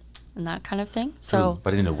good and that kind of thing. So,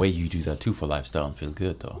 but in a way you do that too for lifestyle and feel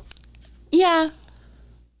good though. Yeah.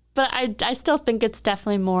 But I still think it's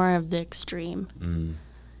definitely more of the extreme.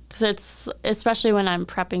 Because it's, especially when I'm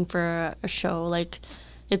prepping for a show, like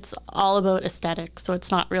it's all about aesthetics. So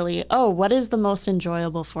it's not really, oh, what is the most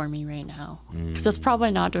enjoyable for me right now? Because it's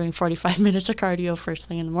probably not doing 45 minutes of cardio first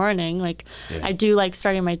thing in the morning. Like I do like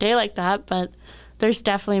starting my day like that, but there's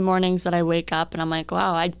definitely mornings that I wake up and I'm like,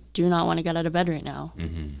 wow, I do not want to get out of bed right now.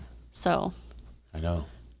 So. I know.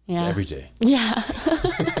 Yeah. It's every day. Yeah.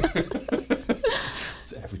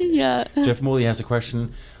 Every day. Yeah. Jeff Mooley has a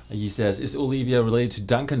question. He says, is Olivia related to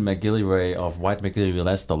Duncan MacGillivray of White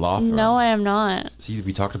MacGillivray, the law firm? No, I am not. See,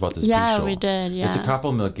 we talked about this Yeah, pre-show. we did, yeah. There's a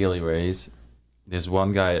couple MacGillivrays. There's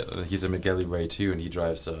one guy, he's a MacGillivray too, and he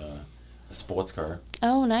drives a sports car.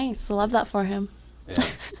 Oh, nice. I love that for him. Yeah.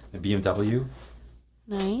 A BMW.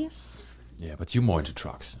 Nice. Yeah, but you're more into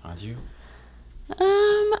trucks, aren't you?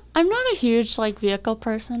 I'm not a huge like vehicle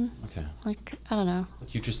person. Okay. Like, I don't know.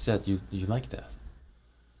 But you just said you like that.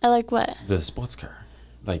 I like what? The sports car.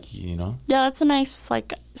 Like, Yeah, that's a nice,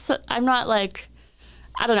 like, so I'm not like,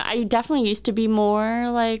 I don't know. I definitely used to be more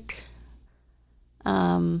like,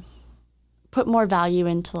 put more value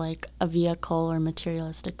into like a vehicle or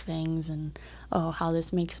materialistic things and, oh, how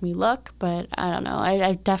this makes me look. But I don't know.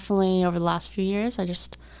 I definitely, over the last few years, I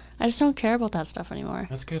just don't care about that stuff anymore.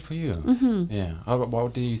 That's good for you. Yeah.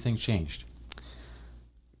 What do you think changed?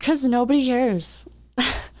 Because nobody cares.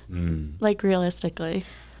 Like, realistically.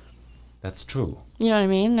 That's true. You know what I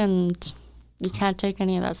mean? And you can't take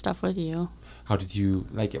any of that stuff with you. How did you,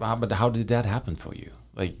 but how did that happen for you?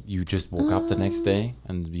 Like, you just woke up the next day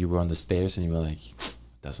and you were on the stairs and you were like,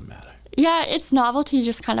 doesn't matter. Yeah, its novelty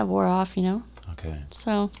just kind of wore off, you know? Okay.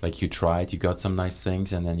 So. Like, you tried, you got some nice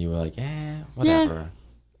things and then you were like, whatever.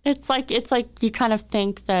 Yeah. It's like you kind of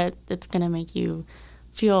think that it's going to make you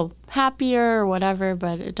feel happier or whatever,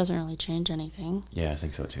 but it doesn't really change anything. Yeah, I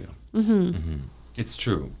think so too. It's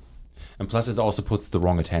true. And plus it also puts the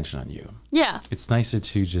wrong attention on you. Yeah. It's nicer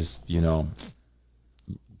to just,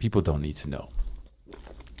 people don't need to know.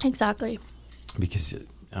 Exactly. Because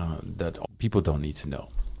that people don't need to know.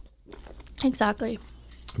 Exactly.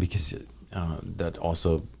 Because that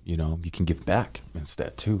also, you can give back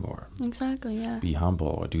instead too, or exactly, yeah. Be humble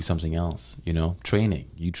or do something else,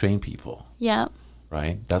 training. You train people. Yeah.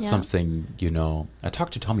 Right? That's something, I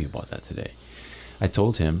talked to Tommy about that today. I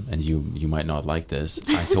told him, and you might not like this,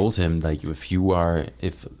 I told him, like, if you are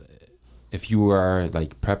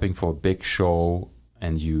like prepping for a big show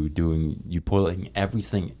and you pulling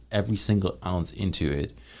everything, every single ounce into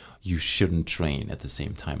it, you shouldn't train at the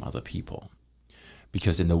same time other people.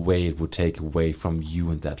 Because in a way it would take away from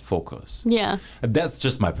you and that focus. Yeah. And that's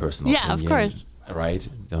just my personal opinion. Yeah, of course. Right?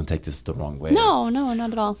 Don't take this the wrong way. No,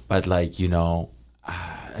 not at all. But like, I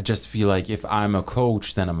just feel like if I'm a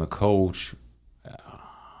coach, then I'm a coach.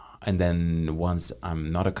 And then once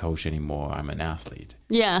I'm not a coach anymore, I'm an athlete.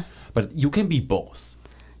 Yeah. But you can be both.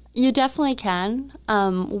 You definitely can.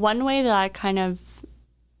 One way that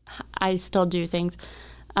I still do things.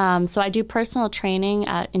 So I do personal training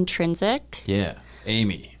at Intrinsic. Yeah.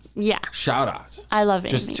 Amy. Yeah. Shout out. I love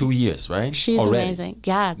Amy. Just 2 years, right? She's already. Amazing.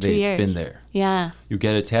 Yeah, 2 years. They've been there. Yeah. You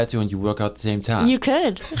get a tattoo and you work out at the same time. You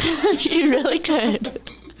could. You really could.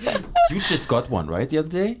 You just got one, right, the other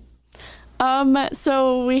day?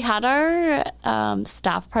 So we had our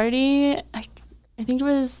staff party. I think it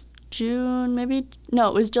was June, maybe. No,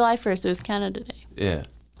 it was July 1st. It was Canada Day. Yeah.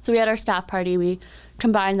 So we had our staff party. We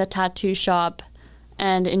combined the tattoo shop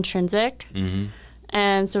and Intrinsic. Mm-hmm.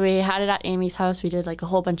 And so we had it at Amy's house. We did like a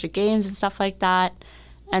whole bunch of games and stuff like that.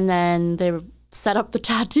 And then they set up the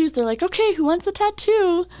tattoos. They're like, okay, who wants a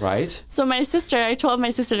tattoo? Right. So I told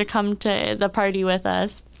my sister to come to the party with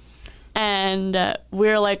us. And we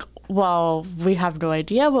were like, well, we have no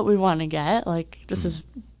idea what we want to get. Like, this is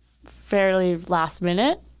fairly last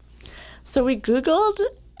minute. So we Googled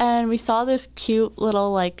and we saw this cute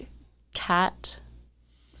little like cat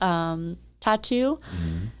tattoo.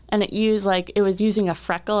 Mm-hmm. And it was using a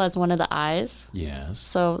freckle as one of the eyes. Yes.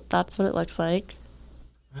 So that's what it looks like.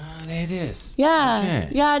 There it is. Yeah. Okay.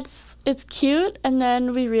 Yeah, it's cute. And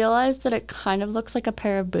then we realized that it kind of looks like a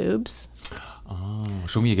pair of boobs. Oh,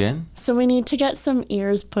 show me again. So we need to get some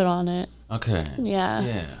ears put on it. Okay. Yeah.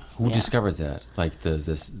 Yeah. Who discovered that? Like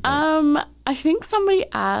this. I think somebody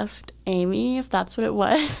asked Amy if that's what it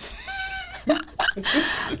was. And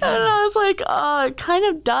I was like, oh, it kind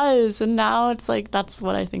of does. And now it's like, that's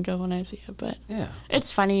what I think of when I see it. But yeah,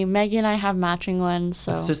 it's funny. Maggie and I have matching ones.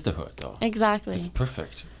 So it's sisterhood, though. Exactly. It's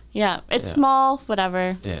perfect. Yeah. It's small,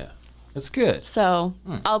 whatever. Yeah. It's good. So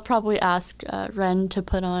I'll probably ask Ren to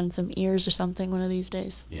put on some ears or something one of these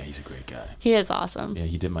days. Yeah, he's a great guy. He is awesome. Yeah,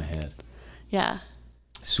 he did my head. Yeah.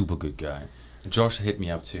 Super good guy. Josh hit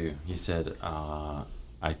me up too. He said, I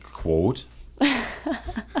quote. He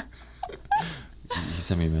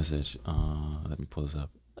sent me a message. Let me pull this up.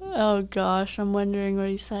 Oh gosh, I'm wondering what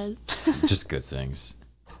he said. Just good things.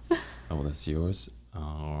 Oh, that's yours.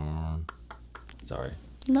 Sorry.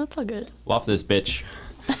 No, it's all good. Love this bitch.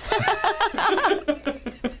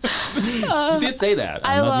 He did say that.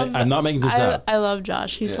 I'm not making this up. I love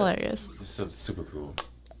Josh. He's hilarious. He's super cool.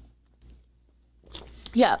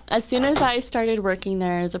 Yeah, as soon as I started working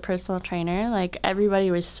there as a personal trainer, like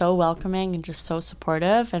everybody was so welcoming and just so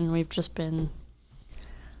supportive, and we've just been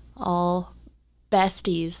all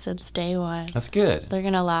besties since day one. That's good. They're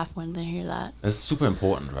gonna laugh when they hear that. That's super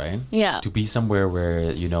important, right? Yeah. To be somewhere where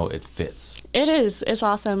it fits. It is. It's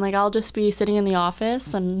awesome. Like I'll just be sitting in the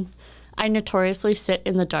office, and I notoriously sit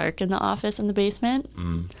in the dark in the office in the basement.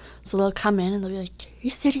 So they'll come in and they'll be like, "Are you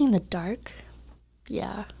sitting in the dark?"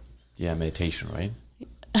 Yeah. Yeah, meditation, right?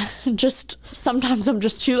 Just sometimes I'm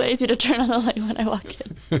just too lazy to turn on the light when I walk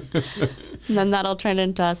in. And then that'll turn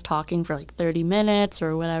into us talking for like 30 minutes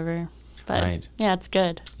or whatever. But right. Yeah, it's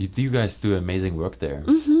good. You guys do amazing work there.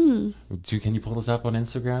 Mm-hmm. Can you pull this up on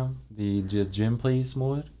Instagram? The gym, please,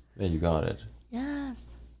 Mullet? There, you got it. Yes.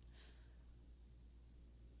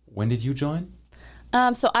 When did you join?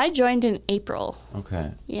 So I joined in April.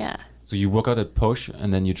 Okay. Yeah. So you work out at Push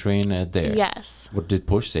and then you train at there? Yes. What did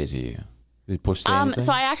Push say to you? Did Push say anything?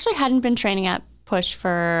 So I actually hadn't been training at Push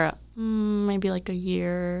for maybe like a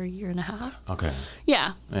year and a half. Okay.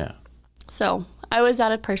 Yeah. Yeah. So I was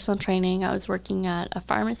at a personal training. I was working at a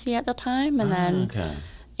pharmacy at the time. And then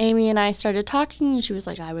Amy and I started talking. And she was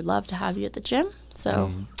like, I would love to have you at the gym.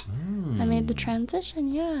 So I made the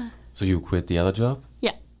transition. Yeah. So you quit the other job?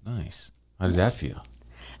 Yeah. Nice. How did that feel?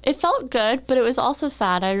 It felt good, but it was also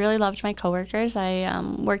sad. I really loved my coworkers. I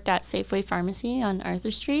worked at Safeway Pharmacy on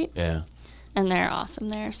Arthur Street. Yeah. And they're awesome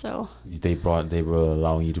there, so. They were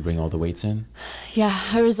allowing you to bring all the weights in? Yeah,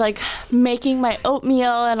 I was like making my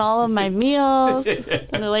oatmeal and all of my meals.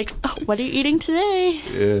 And they're like, oh, what are you eating today?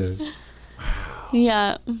 Yeah. Wow.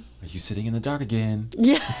 Yeah. Are you sitting in the dark again?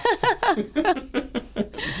 Yeah.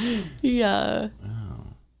 Yeah. Wow.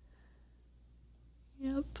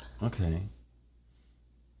 Yep. Okay.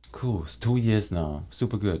 Cool. It's 2 years now.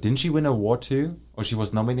 Super good. Didn't she win an award too? Or she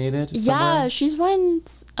was nominated somewhere? Yeah, she's won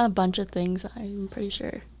a bunch of things, I'm pretty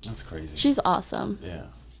sure. That's crazy. She's awesome. Yeah.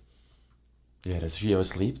 Yeah, does she ever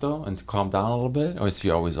sleep though and calm down a little bit? Or is she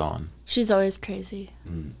always on? She's always crazy.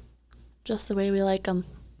 Just the way we like them.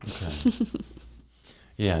 Okay.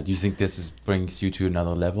 Yeah, do you think brings you to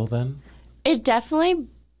another level then? It definitely,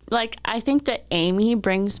 I think that Amy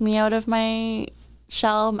brings me out of my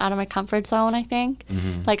shell, out of my comfort zone, I think.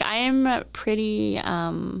 I am pretty,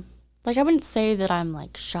 I wouldn't say that I'm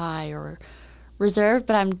shy or reserved,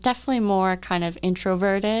 but I'm definitely more kind of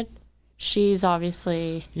introverted. She's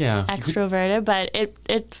obviously extroverted, but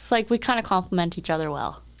it's we kind of complement each other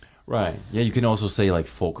well. Right. Yeah, you can also say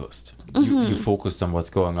focused. You focused on what's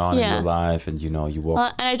going on in your life, and you walk.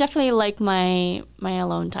 Well, and I definitely like my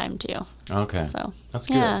alone time too. Okay. So that's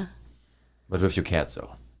good. Yeah. But with your cats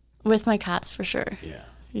though. With my cats for sure. Yeah.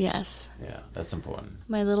 Yes. Yeah, that's important.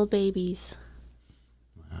 My little babies.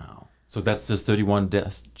 Wow. So that's this 31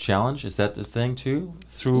 days challenge. Is that the thing too?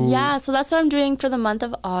 Through Yeah, so that's what I'm doing for the month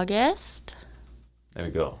of August. There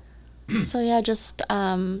we go. So yeah, just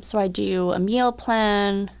so I do a meal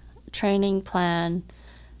plan, training plan,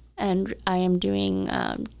 and I am doing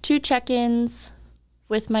 2 check-ins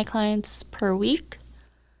with my clients per week.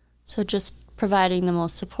 So just providing the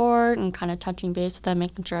most support and kind of touching base with them,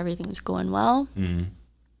 making sure everything's going well.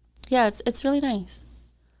 Yeah, it's really nice.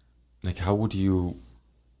 Like, how would you,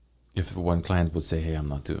 if one client would say, "Hey, I'm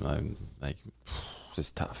not doing, I'm like, this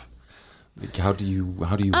is tough." Like, how do you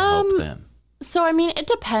help them? So, I mean, it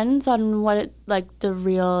depends on what the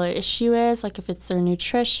real issue is. Like if it's their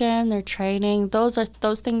nutrition, their training, those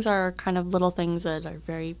things are kind of little things that are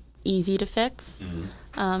very easy to fix.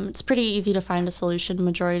 It's pretty easy to find a solution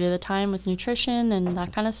majority of the time with nutrition and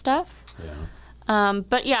that kind of stuff. Yeah.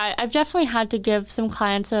 But yeah, I've definitely had to give some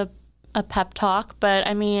clients a pep talk. But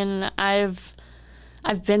I mean, I've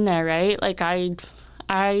been there, right? Like I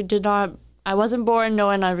wasn't born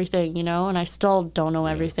knowing everything, you know, and I still don't know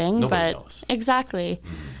everything. Nobody but knows. Exactly.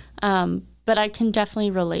 But I can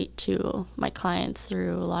definitely relate to my clients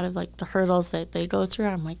through a lot of like the hurdles that they go through.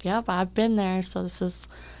 I'm like, yep, I've been there. So this is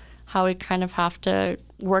how we kind of have to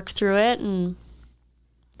work through it. And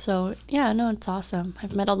so, yeah, no, it's awesome.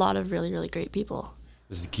 I've met a lot of really, really great people.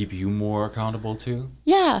 Does it keep you more accountable too?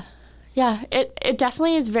 Yeah. Yeah. It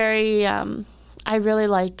definitely is very, I really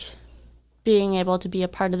like being able to be a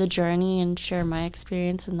part of the journey and share my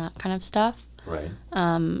experience and that kind of stuff. Right.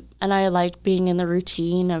 And I like being in the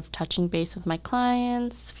routine of touching base with my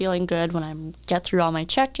clients, feeling good when I get through all my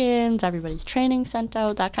check-ins, everybody's training sent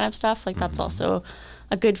out, that kind of stuff. Like that's also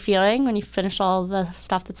a good feeling when you finish all the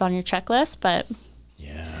stuff that's on your checklist. But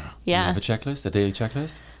yeah. Yeah. You have a checklist, a daily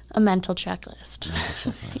checklist? A mental checklist.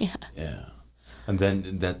 Yeah. Yeah. And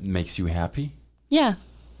then that makes you happy? Yeah.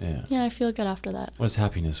 Yeah. Yeah, I feel good after that. What is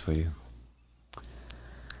happiness for you?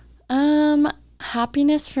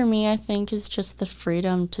 Happiness for me, I think, is just the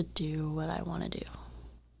freedom to do what I want to do.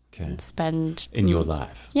 Okay. And spend in your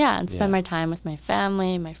life. Yeah, and spend my time with my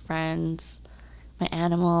family, my friends, my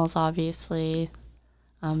animals, obviously.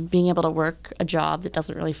 Being able to work a job that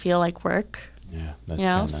doesn't really feel like work. Yeah, that's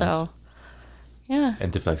nice. So yeah.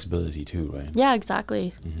 And the flexibility too, right? Yeah,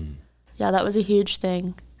 exactly. Yeah, that was a huge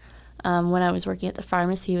thing. When I was working at the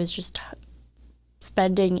pharmacy, was just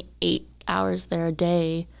spending 8 hours there a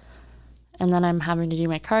day. And then I'm having to do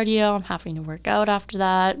my cardio. I'm having to work out after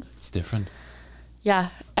that. It's different. Yeah.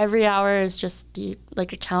 Every hour is just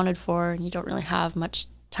like accounted for, and you don't really have much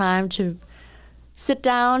time to sit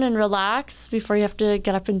down and relax before you have to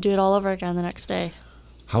get up and do it all over again the next day.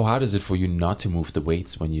 How hard is it for you not to move the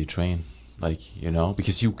weights when you train? Like, you know,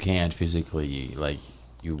 because you can't physically, like,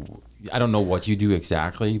 I don't know what you do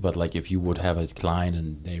exactly, but like if you would have a client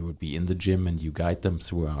and they would be in the gym and you guide them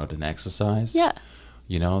throughout an exercise. Yeah.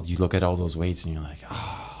 You know, you look at all those weights and you're like,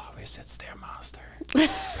 oh, where's that Stairmaster?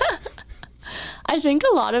 I think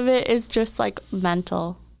a lot of it is just like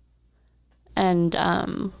mental and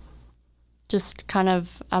just kind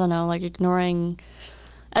of, I don't know, like ignoring,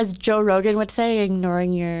 as Joe Rogan would say,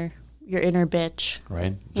 ignoring your inner bitch.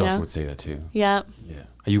 Right? Josh would say that too. Yeah. Yeah.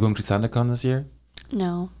 Are you going to ThunderCon this year?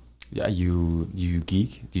 No. Yeah, you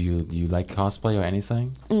geek? Do you like cosplay or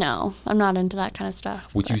anything? No, I'm not into that kind of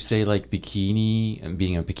stuff. Would you say like bikini and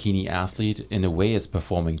being a bikini athlete in a way is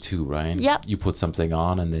performing too, right? Yep. You put something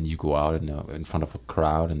on and then you go out in front of a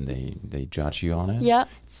crowd and they judge you on it. Yeah.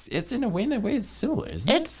 It's in a way it's similar, isn't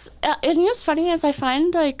it? It's and you know what's funny is I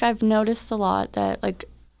find like I've noticed a lot that like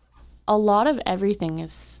a lot of everything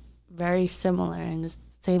is very similar and the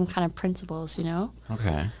same kind of principles, you know?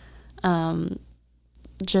 Okay.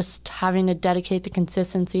 Just having to dedicate the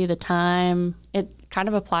consistency, the time, it kind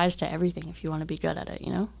of applies to everything if you want to be good at it,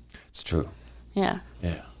 you know? It's true. Yeah.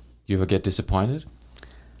 Yeah. You ever get disappointed?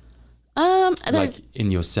 Like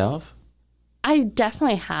in yourself? I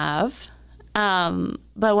definitely have.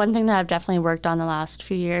 But one thing that I've definitely worked on the last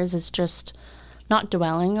few years is just not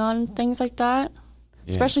dwelling on things like that.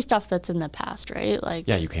 Yeah. Especially stuff that's in the past, right? Like,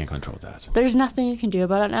 yeah, you can't control that. There's nothing you can do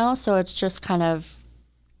about it now, so it's just kind of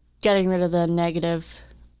getting rid of the negative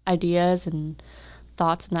ideas and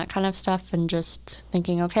thoughts and that kind of stuff and just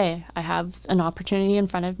thinking, okay, I have an opportunity in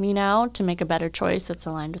front of me now to make a better choice that's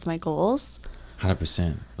aligned with my goals.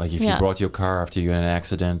 100%. Like if you brought your car after you had an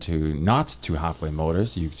accident to Halfway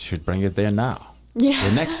Motors, you should bring it there now. Yeah.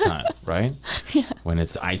 The next time, right? Yeah. When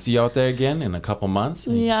it's icy out there again in a couple months,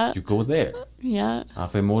 you go there. Yeah.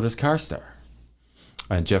 Halfway Motors Car Star.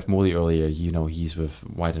 And Jeff Morley earlier, you know, he's with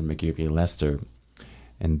White and MacGillivray Leicester,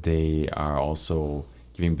 and they are also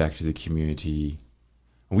giving back to the community.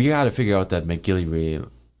 We got to figure out that MacGillivray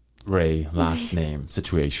MacGillivray last name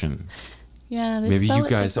situation. Yeah, they Maybe spell you it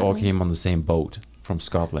guys all differently. came on the same boat from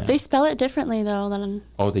Scotland. They spell it differently though than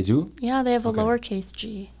Oh, they do? yeah. They have a Okay. lowercase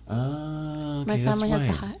g. Ah, okay, My family that's has a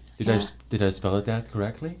right. high. Did I spell it that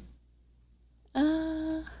correctly?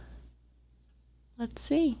 Let's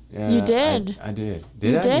see. Yeah, You did. I did.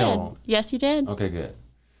 Did You I? did. No. Yes, you did. Okay, good.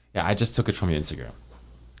 Yeah, I just took it from your Instagram.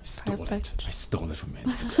 I stole Perfect. it. I stole it from your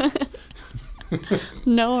Instagram.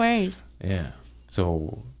 No worries. Yeah.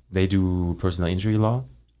 So they do personal injury law.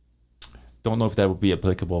 Don't know if that would be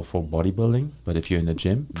applicable for bodybuilding, but if you're in the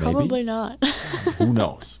gym, Probably not. maybe. Who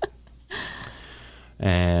knows?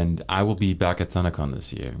 And I will be back at ThanaCon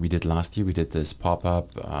this year. We did last year. We did this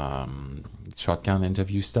pop-up shotgun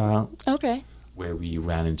interview style Okay. where we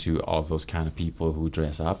ran into all those kind of people who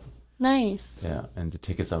dress up. Nice. Yeah, and the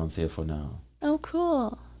tickets are on sale for now. Oh,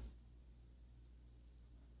 cool.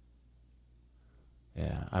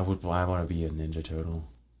 Yeah, I want to be a Ninja Turtle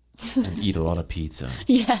and eat a lot of pizza.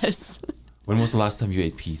 Yes. When was the last time you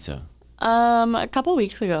ate pizza? A couple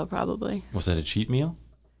weeks ago, probably. Was that a cheat meal?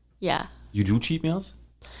 Yeah. You do cheat meals?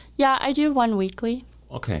 Yeah, I do one weekly.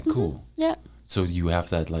 Okay, cool. Yeah. So you have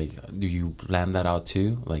that, like, do you plan that out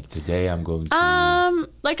too? Like, today I'm going to...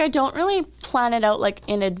 Like I don't really plan it out like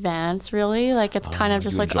in advance, really. Like it's kind of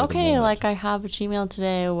just you like, enjoy the okay, moment. like I have a cheat meal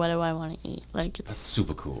today. What do I want to eat? Like That's it's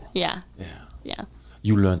super cool. yeah, Yeah. yeah,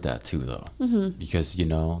 You learned that too, though. Mm-hmm. Because, you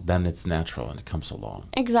know, then it's natural and it comes along.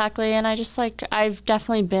 exactly. And I just like I've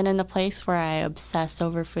definitely been in the place where I obsess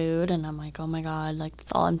over food, and I'm like, oh my god, like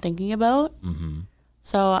that's all I'm thinking about. Mm-hmm.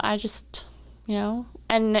 So I just, you know,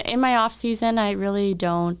 and in my off season, I really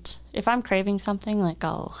don't. If I'm craving something, like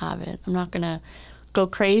I'll have it. I'm not gonna go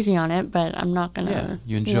crazy on it, but I'm not gonna. Yeah,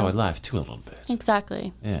 you enjoy know. life too a little bit.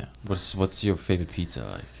 Exactly. Yeah. What's your favorite pizza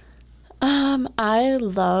like? I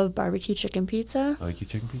love barbecue chicken pizza. Barbecue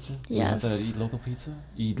chicken pizza? Yes. You have that at Eat Local Pizza?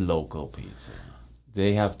 Eat Local Pizza.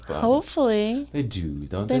 They have... Hopefully, They do,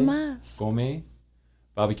 don't they? they must. Gourmet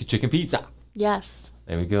barbecue chicken pizza. Yes,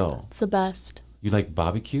 There we go. it's the best. You like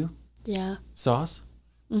barbecue Yeah. sauce?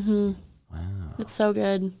 Mm-hmm. Wow, It's so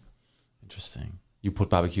good. interesting. You put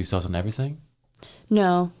barbecue sauce on everything?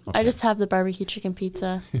 No, I Okay. just have the barbecue chicken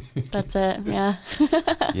pizza. That's it. Yeah.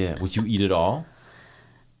 Yeah. Would you eat it all?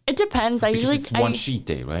 It depends. I Because usually. it's one cheat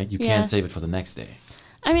day, right? You Yeah. can't save it for the next day.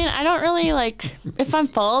 I mean, I don't really like. If I'm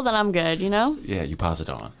full, then I'm good. You know. Yeah, you pass it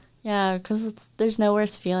on. Yeah, because there's no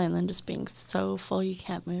worse feeling than just being so full you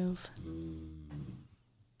can't move.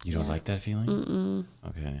 You don't Yeah. like that feeling? Mm-mm.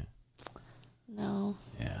 Okay. No.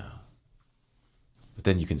 Yeah. But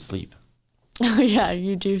then you can sleep. Yeah,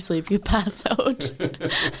 you do sleep. You pass out.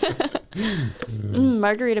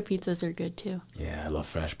 Margarita pizzas are good too. Yeah, I love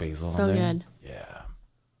fresh basil So on there. good. Yeah.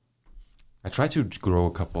 I tried to grow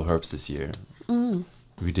a couple herbs this year.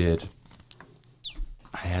 We did.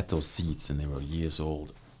 I had those seeds and they were years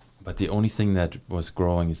old. But the only thing that was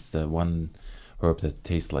growing is the one herb that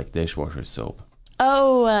tastes like dishwasher soap.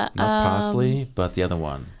 Oh, Not parsley, but the other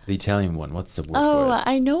one. The Italian one. What's the word for it?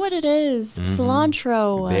 I know what it is.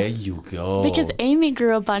 Cilantro. There you go. Because Amy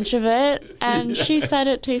grew a bunch of it, and she said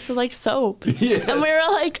it tasted like soap. Yes. And we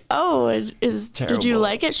were like, "Oh, did you terrible.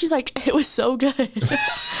 like it?" She's like, "It was so good."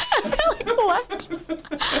 And we're like, what?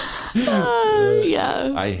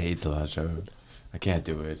 Yeah. I hate cilantro. I can't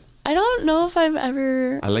do it. I don't know if I've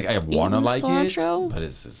ever. I want to Eaten like cilantro? it, but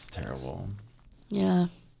it's just terrible. Yeah.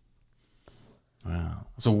 Wow.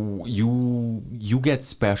 So you get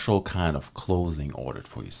special kind of clothing ordered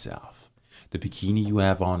for yourself. The bikini you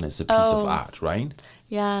have on is a piece of Oh. art, right?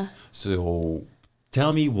 Yeah. So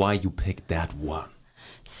tell me why you picked that one.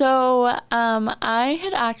 So I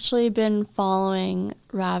had actually been following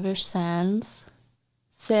Ravish Sands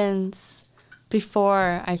since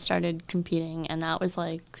before I started competing, and that was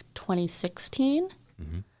like 2016.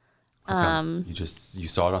 Okay. You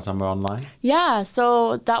saw it on somewhere online? Yeah,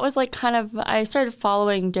 so that was like kind of, I started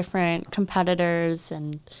following different competitors,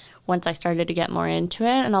 and once I started to get more into it,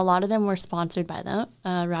 and a lot of them were sponsored by them,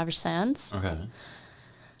 Ravish Sands. Okay.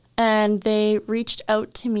 And they reached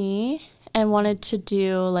out to me and wanted to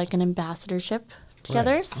do like an ambassadorship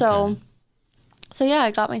together. Right, So, okay. so yeah,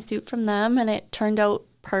 I got my suit from them, and it turned out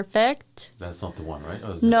perfect. That's not the one, right?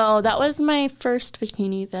 Or is No, it? that was my first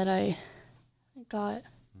bikini that I got.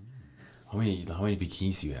 How many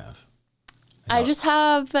bikinis do you have? I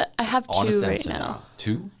have Honest two right answer now.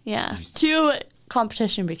 Two? Yeah, You- two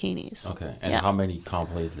competition bikinis. Okay. And Yeah. how many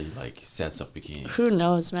completely like sets of bikinis? Who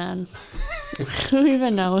knows, man? Who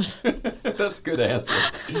even knows? That's a good answer.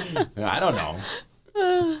 I don't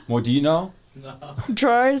know. More, do you know?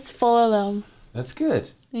 Drawers full of them. That's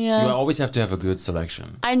good. Yeah. You always have to have a good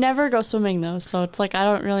selection. I never go swimming though, so it's like I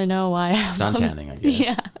don't really know why I have them. Sun tanning, I guess.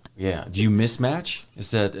 Yeah. Yeah. Do you mismatch?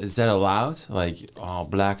 Is that allowed? Like,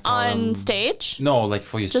 black bottom? On stage? No, like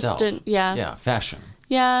for yourself. Yeah. Yeah, fashion.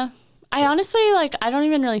 Yeah. I honestly, like, I don't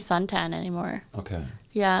even really suntan anymore. Okay.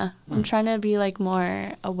 Yeah. I'm trying to be, like,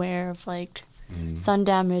 more aware of, like, sun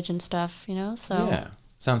damage and stuff, you know? So. Yeah.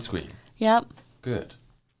 Sunscreen. Yep. Good.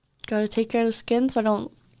 Gotta take care of the skin so I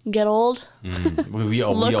don't get old. We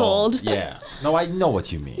all Look old. Yeah. No, I know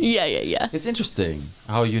what you mean. Yeah. It's interesting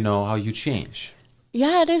how you change.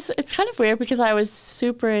 Yeah, it is. It's kind of weird because I was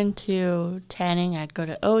super into tanning. I'd go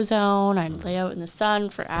to Ozone. I'd lay out in the sun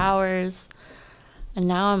for hours. And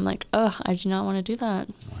now I'm like, oh, I do not want to do that.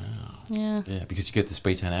 Wow. Yeah. Yeah, because you get the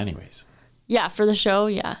spray tan anyways. Yeah, for the show,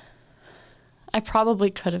 yeah. I probably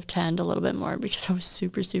could have tanned a little bit more because I was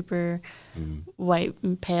super, super white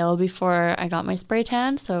and pale before I got my spray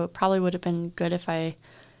tan. So it probably would have been good if I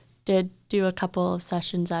did do a couple of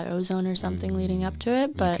sessions at Ozone or something leading up to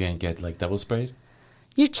it. But you can't get like double sprayed?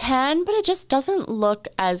 You can, but it just doesn't look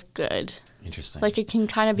as good. Interesting. Like it can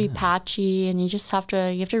kind of be patchy, and you have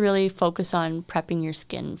to really focus on prepping your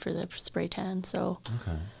skin for the spray tan. So,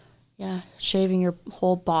 yeah, shaving your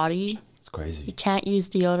whole body. It's crazy. You can't use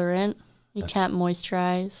deodorant. You can't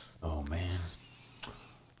moisturize. Oh man.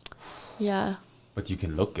 Yeah. But you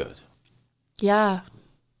can look good. Yeah.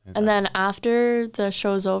 And then after the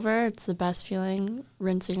show's over, it's the best feeling,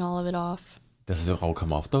 rinsing all of it off. Does it all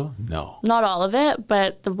come off though? No. Not all of it,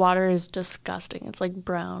 but the water is disgusting. It's like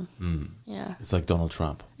brown. Yeah. It's like Donald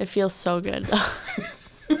Trump. It feels so good.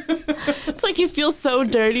 It's like you feel so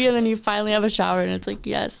dirty and then you finally have a shower and it's like,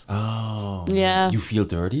 yes. Oh. Yeah. You feel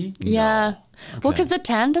dirty? Yeah. No. Okay. Well, because the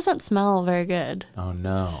tan doesn't smell very good. Oh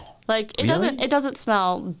no. Like it doesn't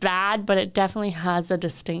smell bad, but it definitely has a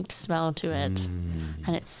distinct smell to it.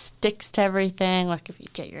 And it sticks to everything. Like if you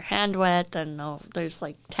get your hand wet, then there's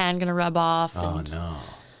like tan gonna rub off. Oh no.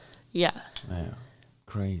 Yeah. Yeah.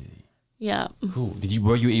 Crazy. Yeah. Cool.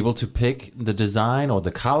 Were you able to pick the design or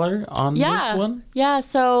the color on this one? Yeah.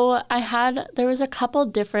 So there was a couple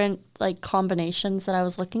different like combinations that I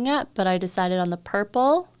was looking at, but I decided on the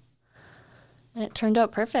purple. And it turned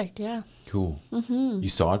out perfect, yeah. Cool. You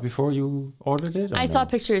saw it before you ordered it? I saw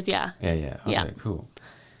pictures, yeah. Yeah. Okay, Yeah. cool.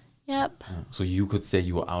 Yep. So you could say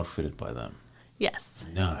you were outfitted by them. Yes.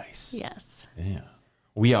 Nice. Yes. Yeah.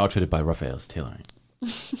 We are outfitted by Raphael's Tailoring.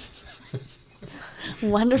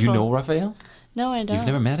 Wonderful. You know Raphael? No, I don't. You've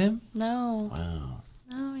never met him? No. Wow.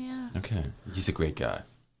 Oh, yeah. Okay. He's a great guy.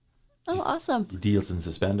 Oh, awesome. He deals in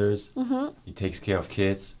suspenders. He takes care of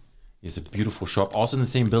kids. He has a beautiful shop, also in the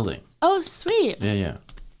same building. Oh, sweet. Yeah.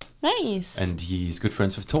 Nice. And he's good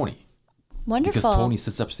friends with Tony. Wonderful. Because Tony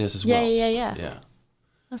sits upstairs as well. Yeah. Yeah.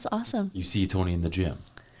 That's awesome. You see Tony in the gym.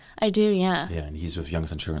 I do, yeah. Yeah, and he's with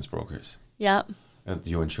Young's Insurance Brokers. Yep.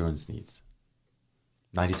 Your insurance needs.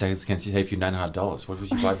 90 seconds can save you $900. What would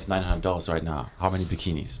you buy with $900 right now? How many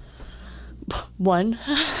bikinis? One.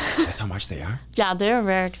 That's how much they are? Yeah, they're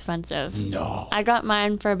very expensive. No. I got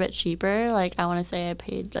mine for a bit cheaper. Like, I want to say I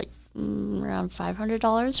paid like around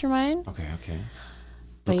 $500 for mine. Okay.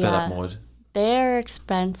 But Look that up, Maud. They're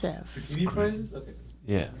expensive. Bikini prices? Okay.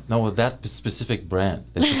 Yeah. No, with that specific brand,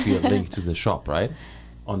 there should be a link to the shop, right?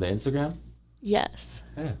 On the Instagram? Yes.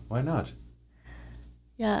 Yeah, why not?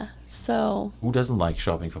 Yeah. So. Who doesn't like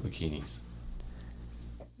shopping for bikinis?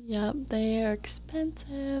 Yep, they are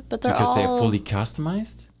expensive, but they're Because they're fully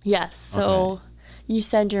customized? Yes. So you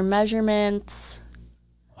send your measurements.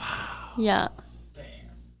 Wow. Yeah.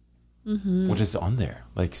 What is on there?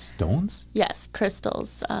 Like stones? Yes,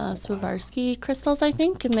 crystals, Swarovski crystals, I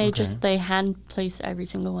think, and they hand place every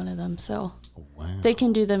single one of them. So they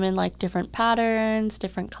can do them in like different patterns,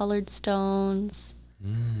 different colored stones.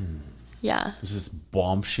 Yeah. This is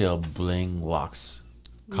bombshell bling lux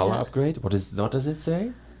color upgrade. What does it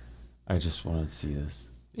say? I just want to see this.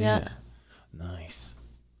 Yeah. Nice.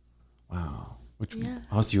 Wow.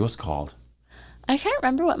 How's yours called? I can't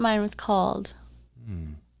remember what mine was called.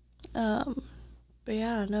 But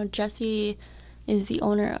yeah, no, Jessie is the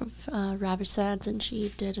owner of Rabbit Sands, and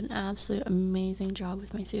she did an absolute amazing job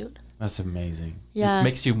with my suit. That's amazing. Yeah. It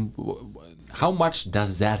makes you. How much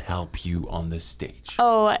does that help you on this stage?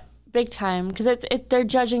 Oh, big time, because they're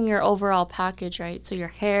judging your overall package, right? So your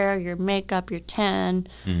hair, your makeup, your tan,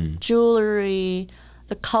 jewelry,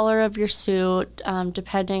 the color of your suit,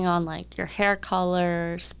 depending on like your hair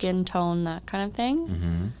color, skin tone, that kind of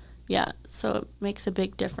thing. Yeah, so it makes a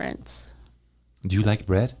big difference. Do you like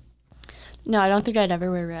bread? No, I don't think I'd ever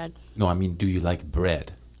wear red. No, I mean, do you like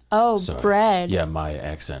bread? Oh, Sorry. bread. Yeah, my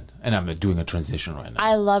accent. And I'm doing a transition right now.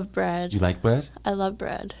 I love bread. You like bread? I love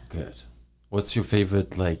bread. Good. What's your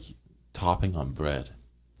favorite, like, topping on bread?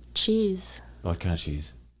 Cheese. What kind of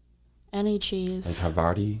cheese? Any cheese. Like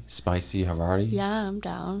Havarti, spicy Havarti? Yeah, I'm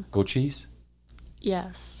down. Goat cheese?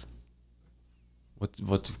 Yes.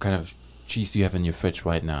 What kind of cheese do you have in your fridge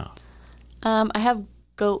right now? I have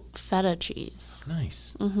goat feta cheese.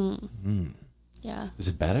 Nice. Yeah. Is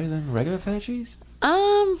it better than regular feta cheese?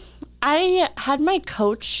 I had my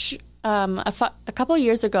coach a couple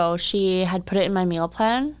years ago. She had put it in my meal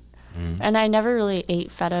plan, and I never really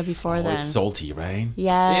ate feta before then. It's salty, right?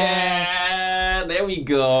 Yes. Yeah, there we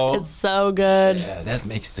go. It's so good. Yeah, that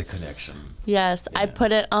makes the connection. Yes, I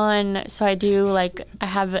put it on. So I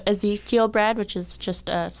have Ezekiel bread, which is just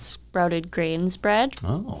a sprouted grains bread.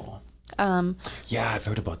 Oh. Yeah, I've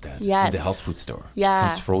heard about that. Yes. In the health food store. Yeah. It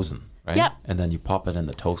comes frozen, right? Yep. And then you pop it in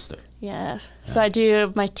the toaster. Yes. So I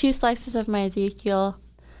do my 2 slices of my Ezekiel,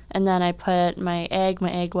 and then I put my egg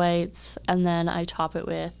whites, and then I top it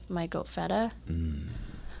with my goat feta.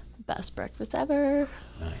 Best breakfast ever.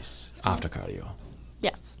 Nice. After cardio.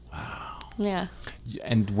 Yes. Wow. Yeah.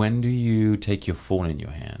 And when do you take your phone in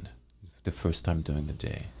your hand? The first time during the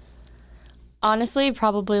day? Honestly,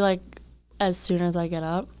 probably like as soon as I get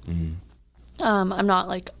up. I'm not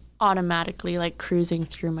like automatically like cruising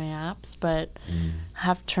through my apps, but I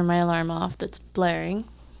have to turn my alarm off that's blaring.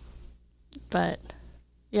 But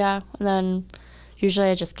yeah, and then usually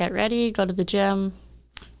I just get ready, go to the gym,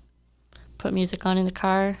 put music on in the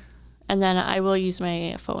car, and then I will use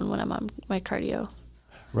my phone when I'm on my cardio.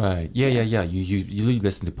 Right. Yeah. You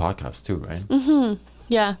listen to podcasts too, right?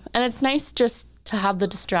 Yeah, and it's nice just to have the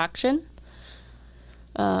distraction.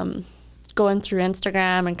 Going through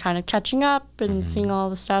Instagram and kind of catching up and seeing all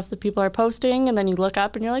the stuff that people are posting, and then you look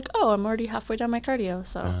up and you're like, oh, I'm already halfway done my cardio.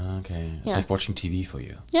 So okay. It's like watching TV for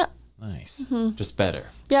you. Yeah. Nice. Just better.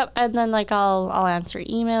 Yep. And then like I'll answer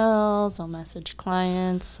emails, I'll message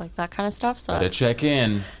clients, like that kind of stuff. So Better check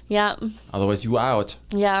in. Yeah. Otherwise you out.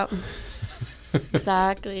 Yeah.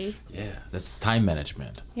 Exactly. Yeah. That's time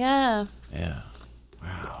management. Yeah. Yeah.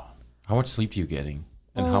 Wow. How much sleep are you getting?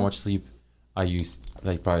 And how much sleep are you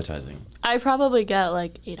like prioritizing? I probably get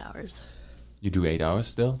like 8 hours. You do 8 hours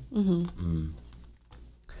still?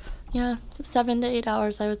 Yeah, 7 to 8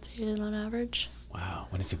 hours I would say on average. Wow.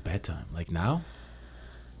 When is your bedtime? Like now?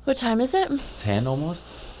 What time is it? 10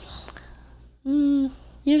 almost?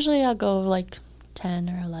 Usually I'll go like 10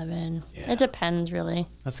 or 11. Yeah. It depends really.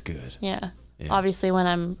 That's good. Yeah. Yeah. Obviously when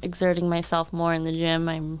I'm exerting myself more in the gym,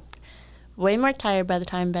 I'm way more tired by the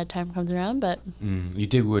time bedtime comes around, but... You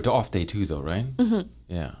do the off day too though, right?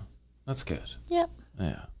 Yeah. That's good. Yep.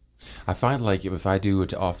 Yeah. I find like if I do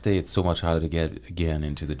it off day, it's so much harder to get again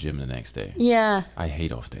into the gym the next day. Yeah. I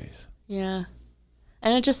hate off days. Yeah.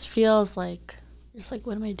 And it just feels like, just like,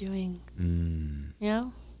 what am I doing? You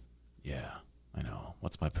know? Yeah, I know.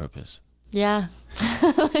 What's my purpose? Yeah.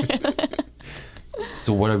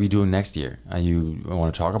 So what are we doing next year? You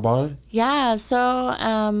want to talk about it? Yeah. So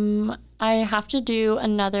I have to do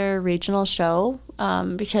another regional show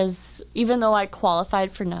because even though I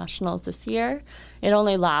qualified for nationals this year, it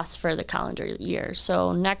only lasts for the calendar year.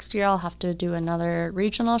 So next year I'll have to do another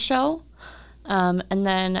regional show. And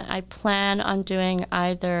then I plan on doing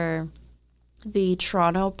either the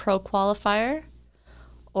Toronto Pro Qualifier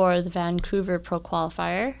or the Vancouver Pro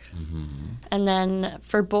Qualifier. And then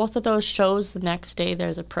for both of those shows, the next day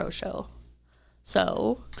there's a pro show.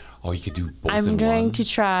 So Oh, you could do both I'm in going one? to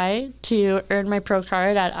try to earn my pro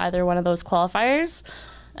card at either one of those qualifiers,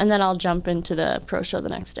 and then I'll jump into the pro show the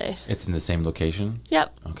next day. It's in the same location?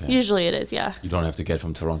 Yep. Okay. Usually it is, yeah. You don't have to get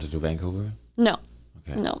from Toronto to Vancouver? No.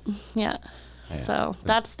 Okay. No. Yeah. Yeah. So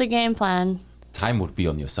that's the game plan. Time would be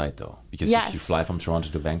on your side though, because if you Yes. fly from Toronto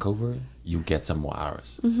to Vancouver, you get some more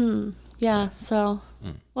hours. Yeah. So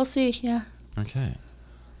we'll see. Yeah. Okay.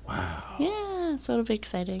 Wow. Yeah. So it'll be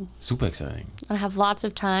exciting. Super exciting. I have lots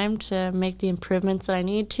of time to make the improvements that I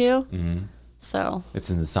need to. So It's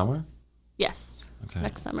in the summer? yes. Okay.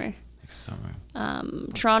 Next summer. Next summer.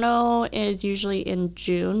 Toronto is usually in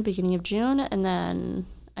June, beginning of June, and then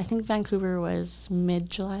I think Vancouver was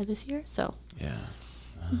mid-July this year. So Yeah.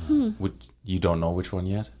 You don't know which one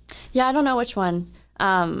yet? yeah, I don't know which one.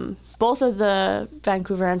 Both of the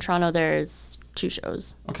Vancouver and Toronto, there's 2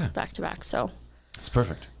 shows Okay. back to back. So It's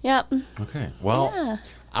perfect. yep. Okay. Well, Yeah.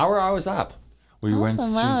 our hour's up. We went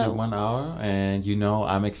Awesome, through the wow. 1 hour, and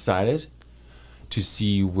I'm excited to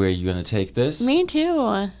see where you're going to take this. Me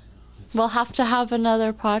too. We'll have to have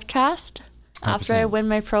another podcast after I 100%. win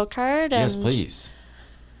my pro card. And Yes, please.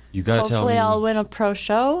 You got to tell hopefully me. I'll win a pro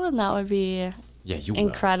show, and that would be Yeah, you will.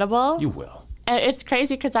 incredible. You will. And it's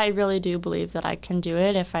crazy because I really do believe that I can do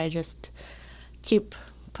it if I just keep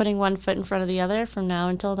putting one foot in front of the other from now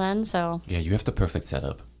until then. So Yeah, you have the perfect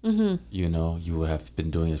setup. You know, you have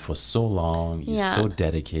been doing it for so long. You're so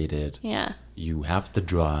dedicated. Yeah. You have the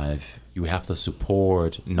drive. You have the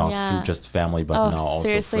support, not through just family, but now also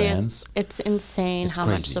seriously, friends. It's insane how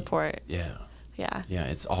much support. Yeah. Yeah. Yeah,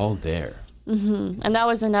 it's all there. And that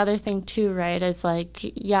was another thing too, right? Is like,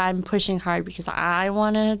 yeah, I'm pushing hard because I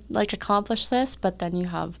want to like accomplish this, but then you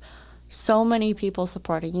have so many people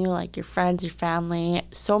supporting you, like your friends, your family,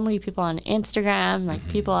 so many people on Instagram, like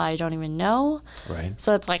people I don't even know. Right.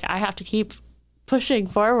 So it's like I have to keep pushing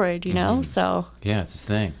forward, you know? So yeah, it's this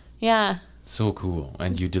thing. Yeah. So cool.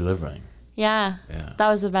 And you delivering. Yeah. That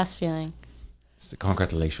was the best feeling. So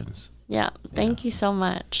congratulations. Yeah. Thank you so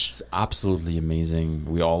much. It's absolutely amazing.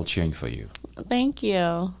 We're all cheering for you. Thank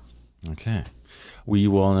you. Okay. We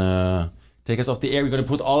want to take us off the air. We're going to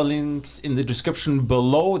put all links in the description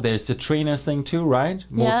below. There's the trainer thing too, right?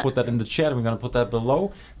 We'll put that in the chat. We're going to put that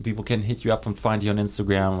below. People can hit you up and find you on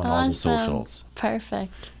Instagram and all the socials.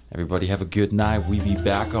 Perfect. Everybody have a good night. We'll be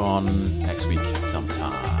back on next week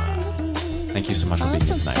sometime. Thank you so much for being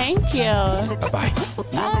here tonight. Thank you. Bye-bye.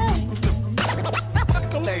 Bye.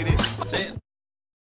 That's it.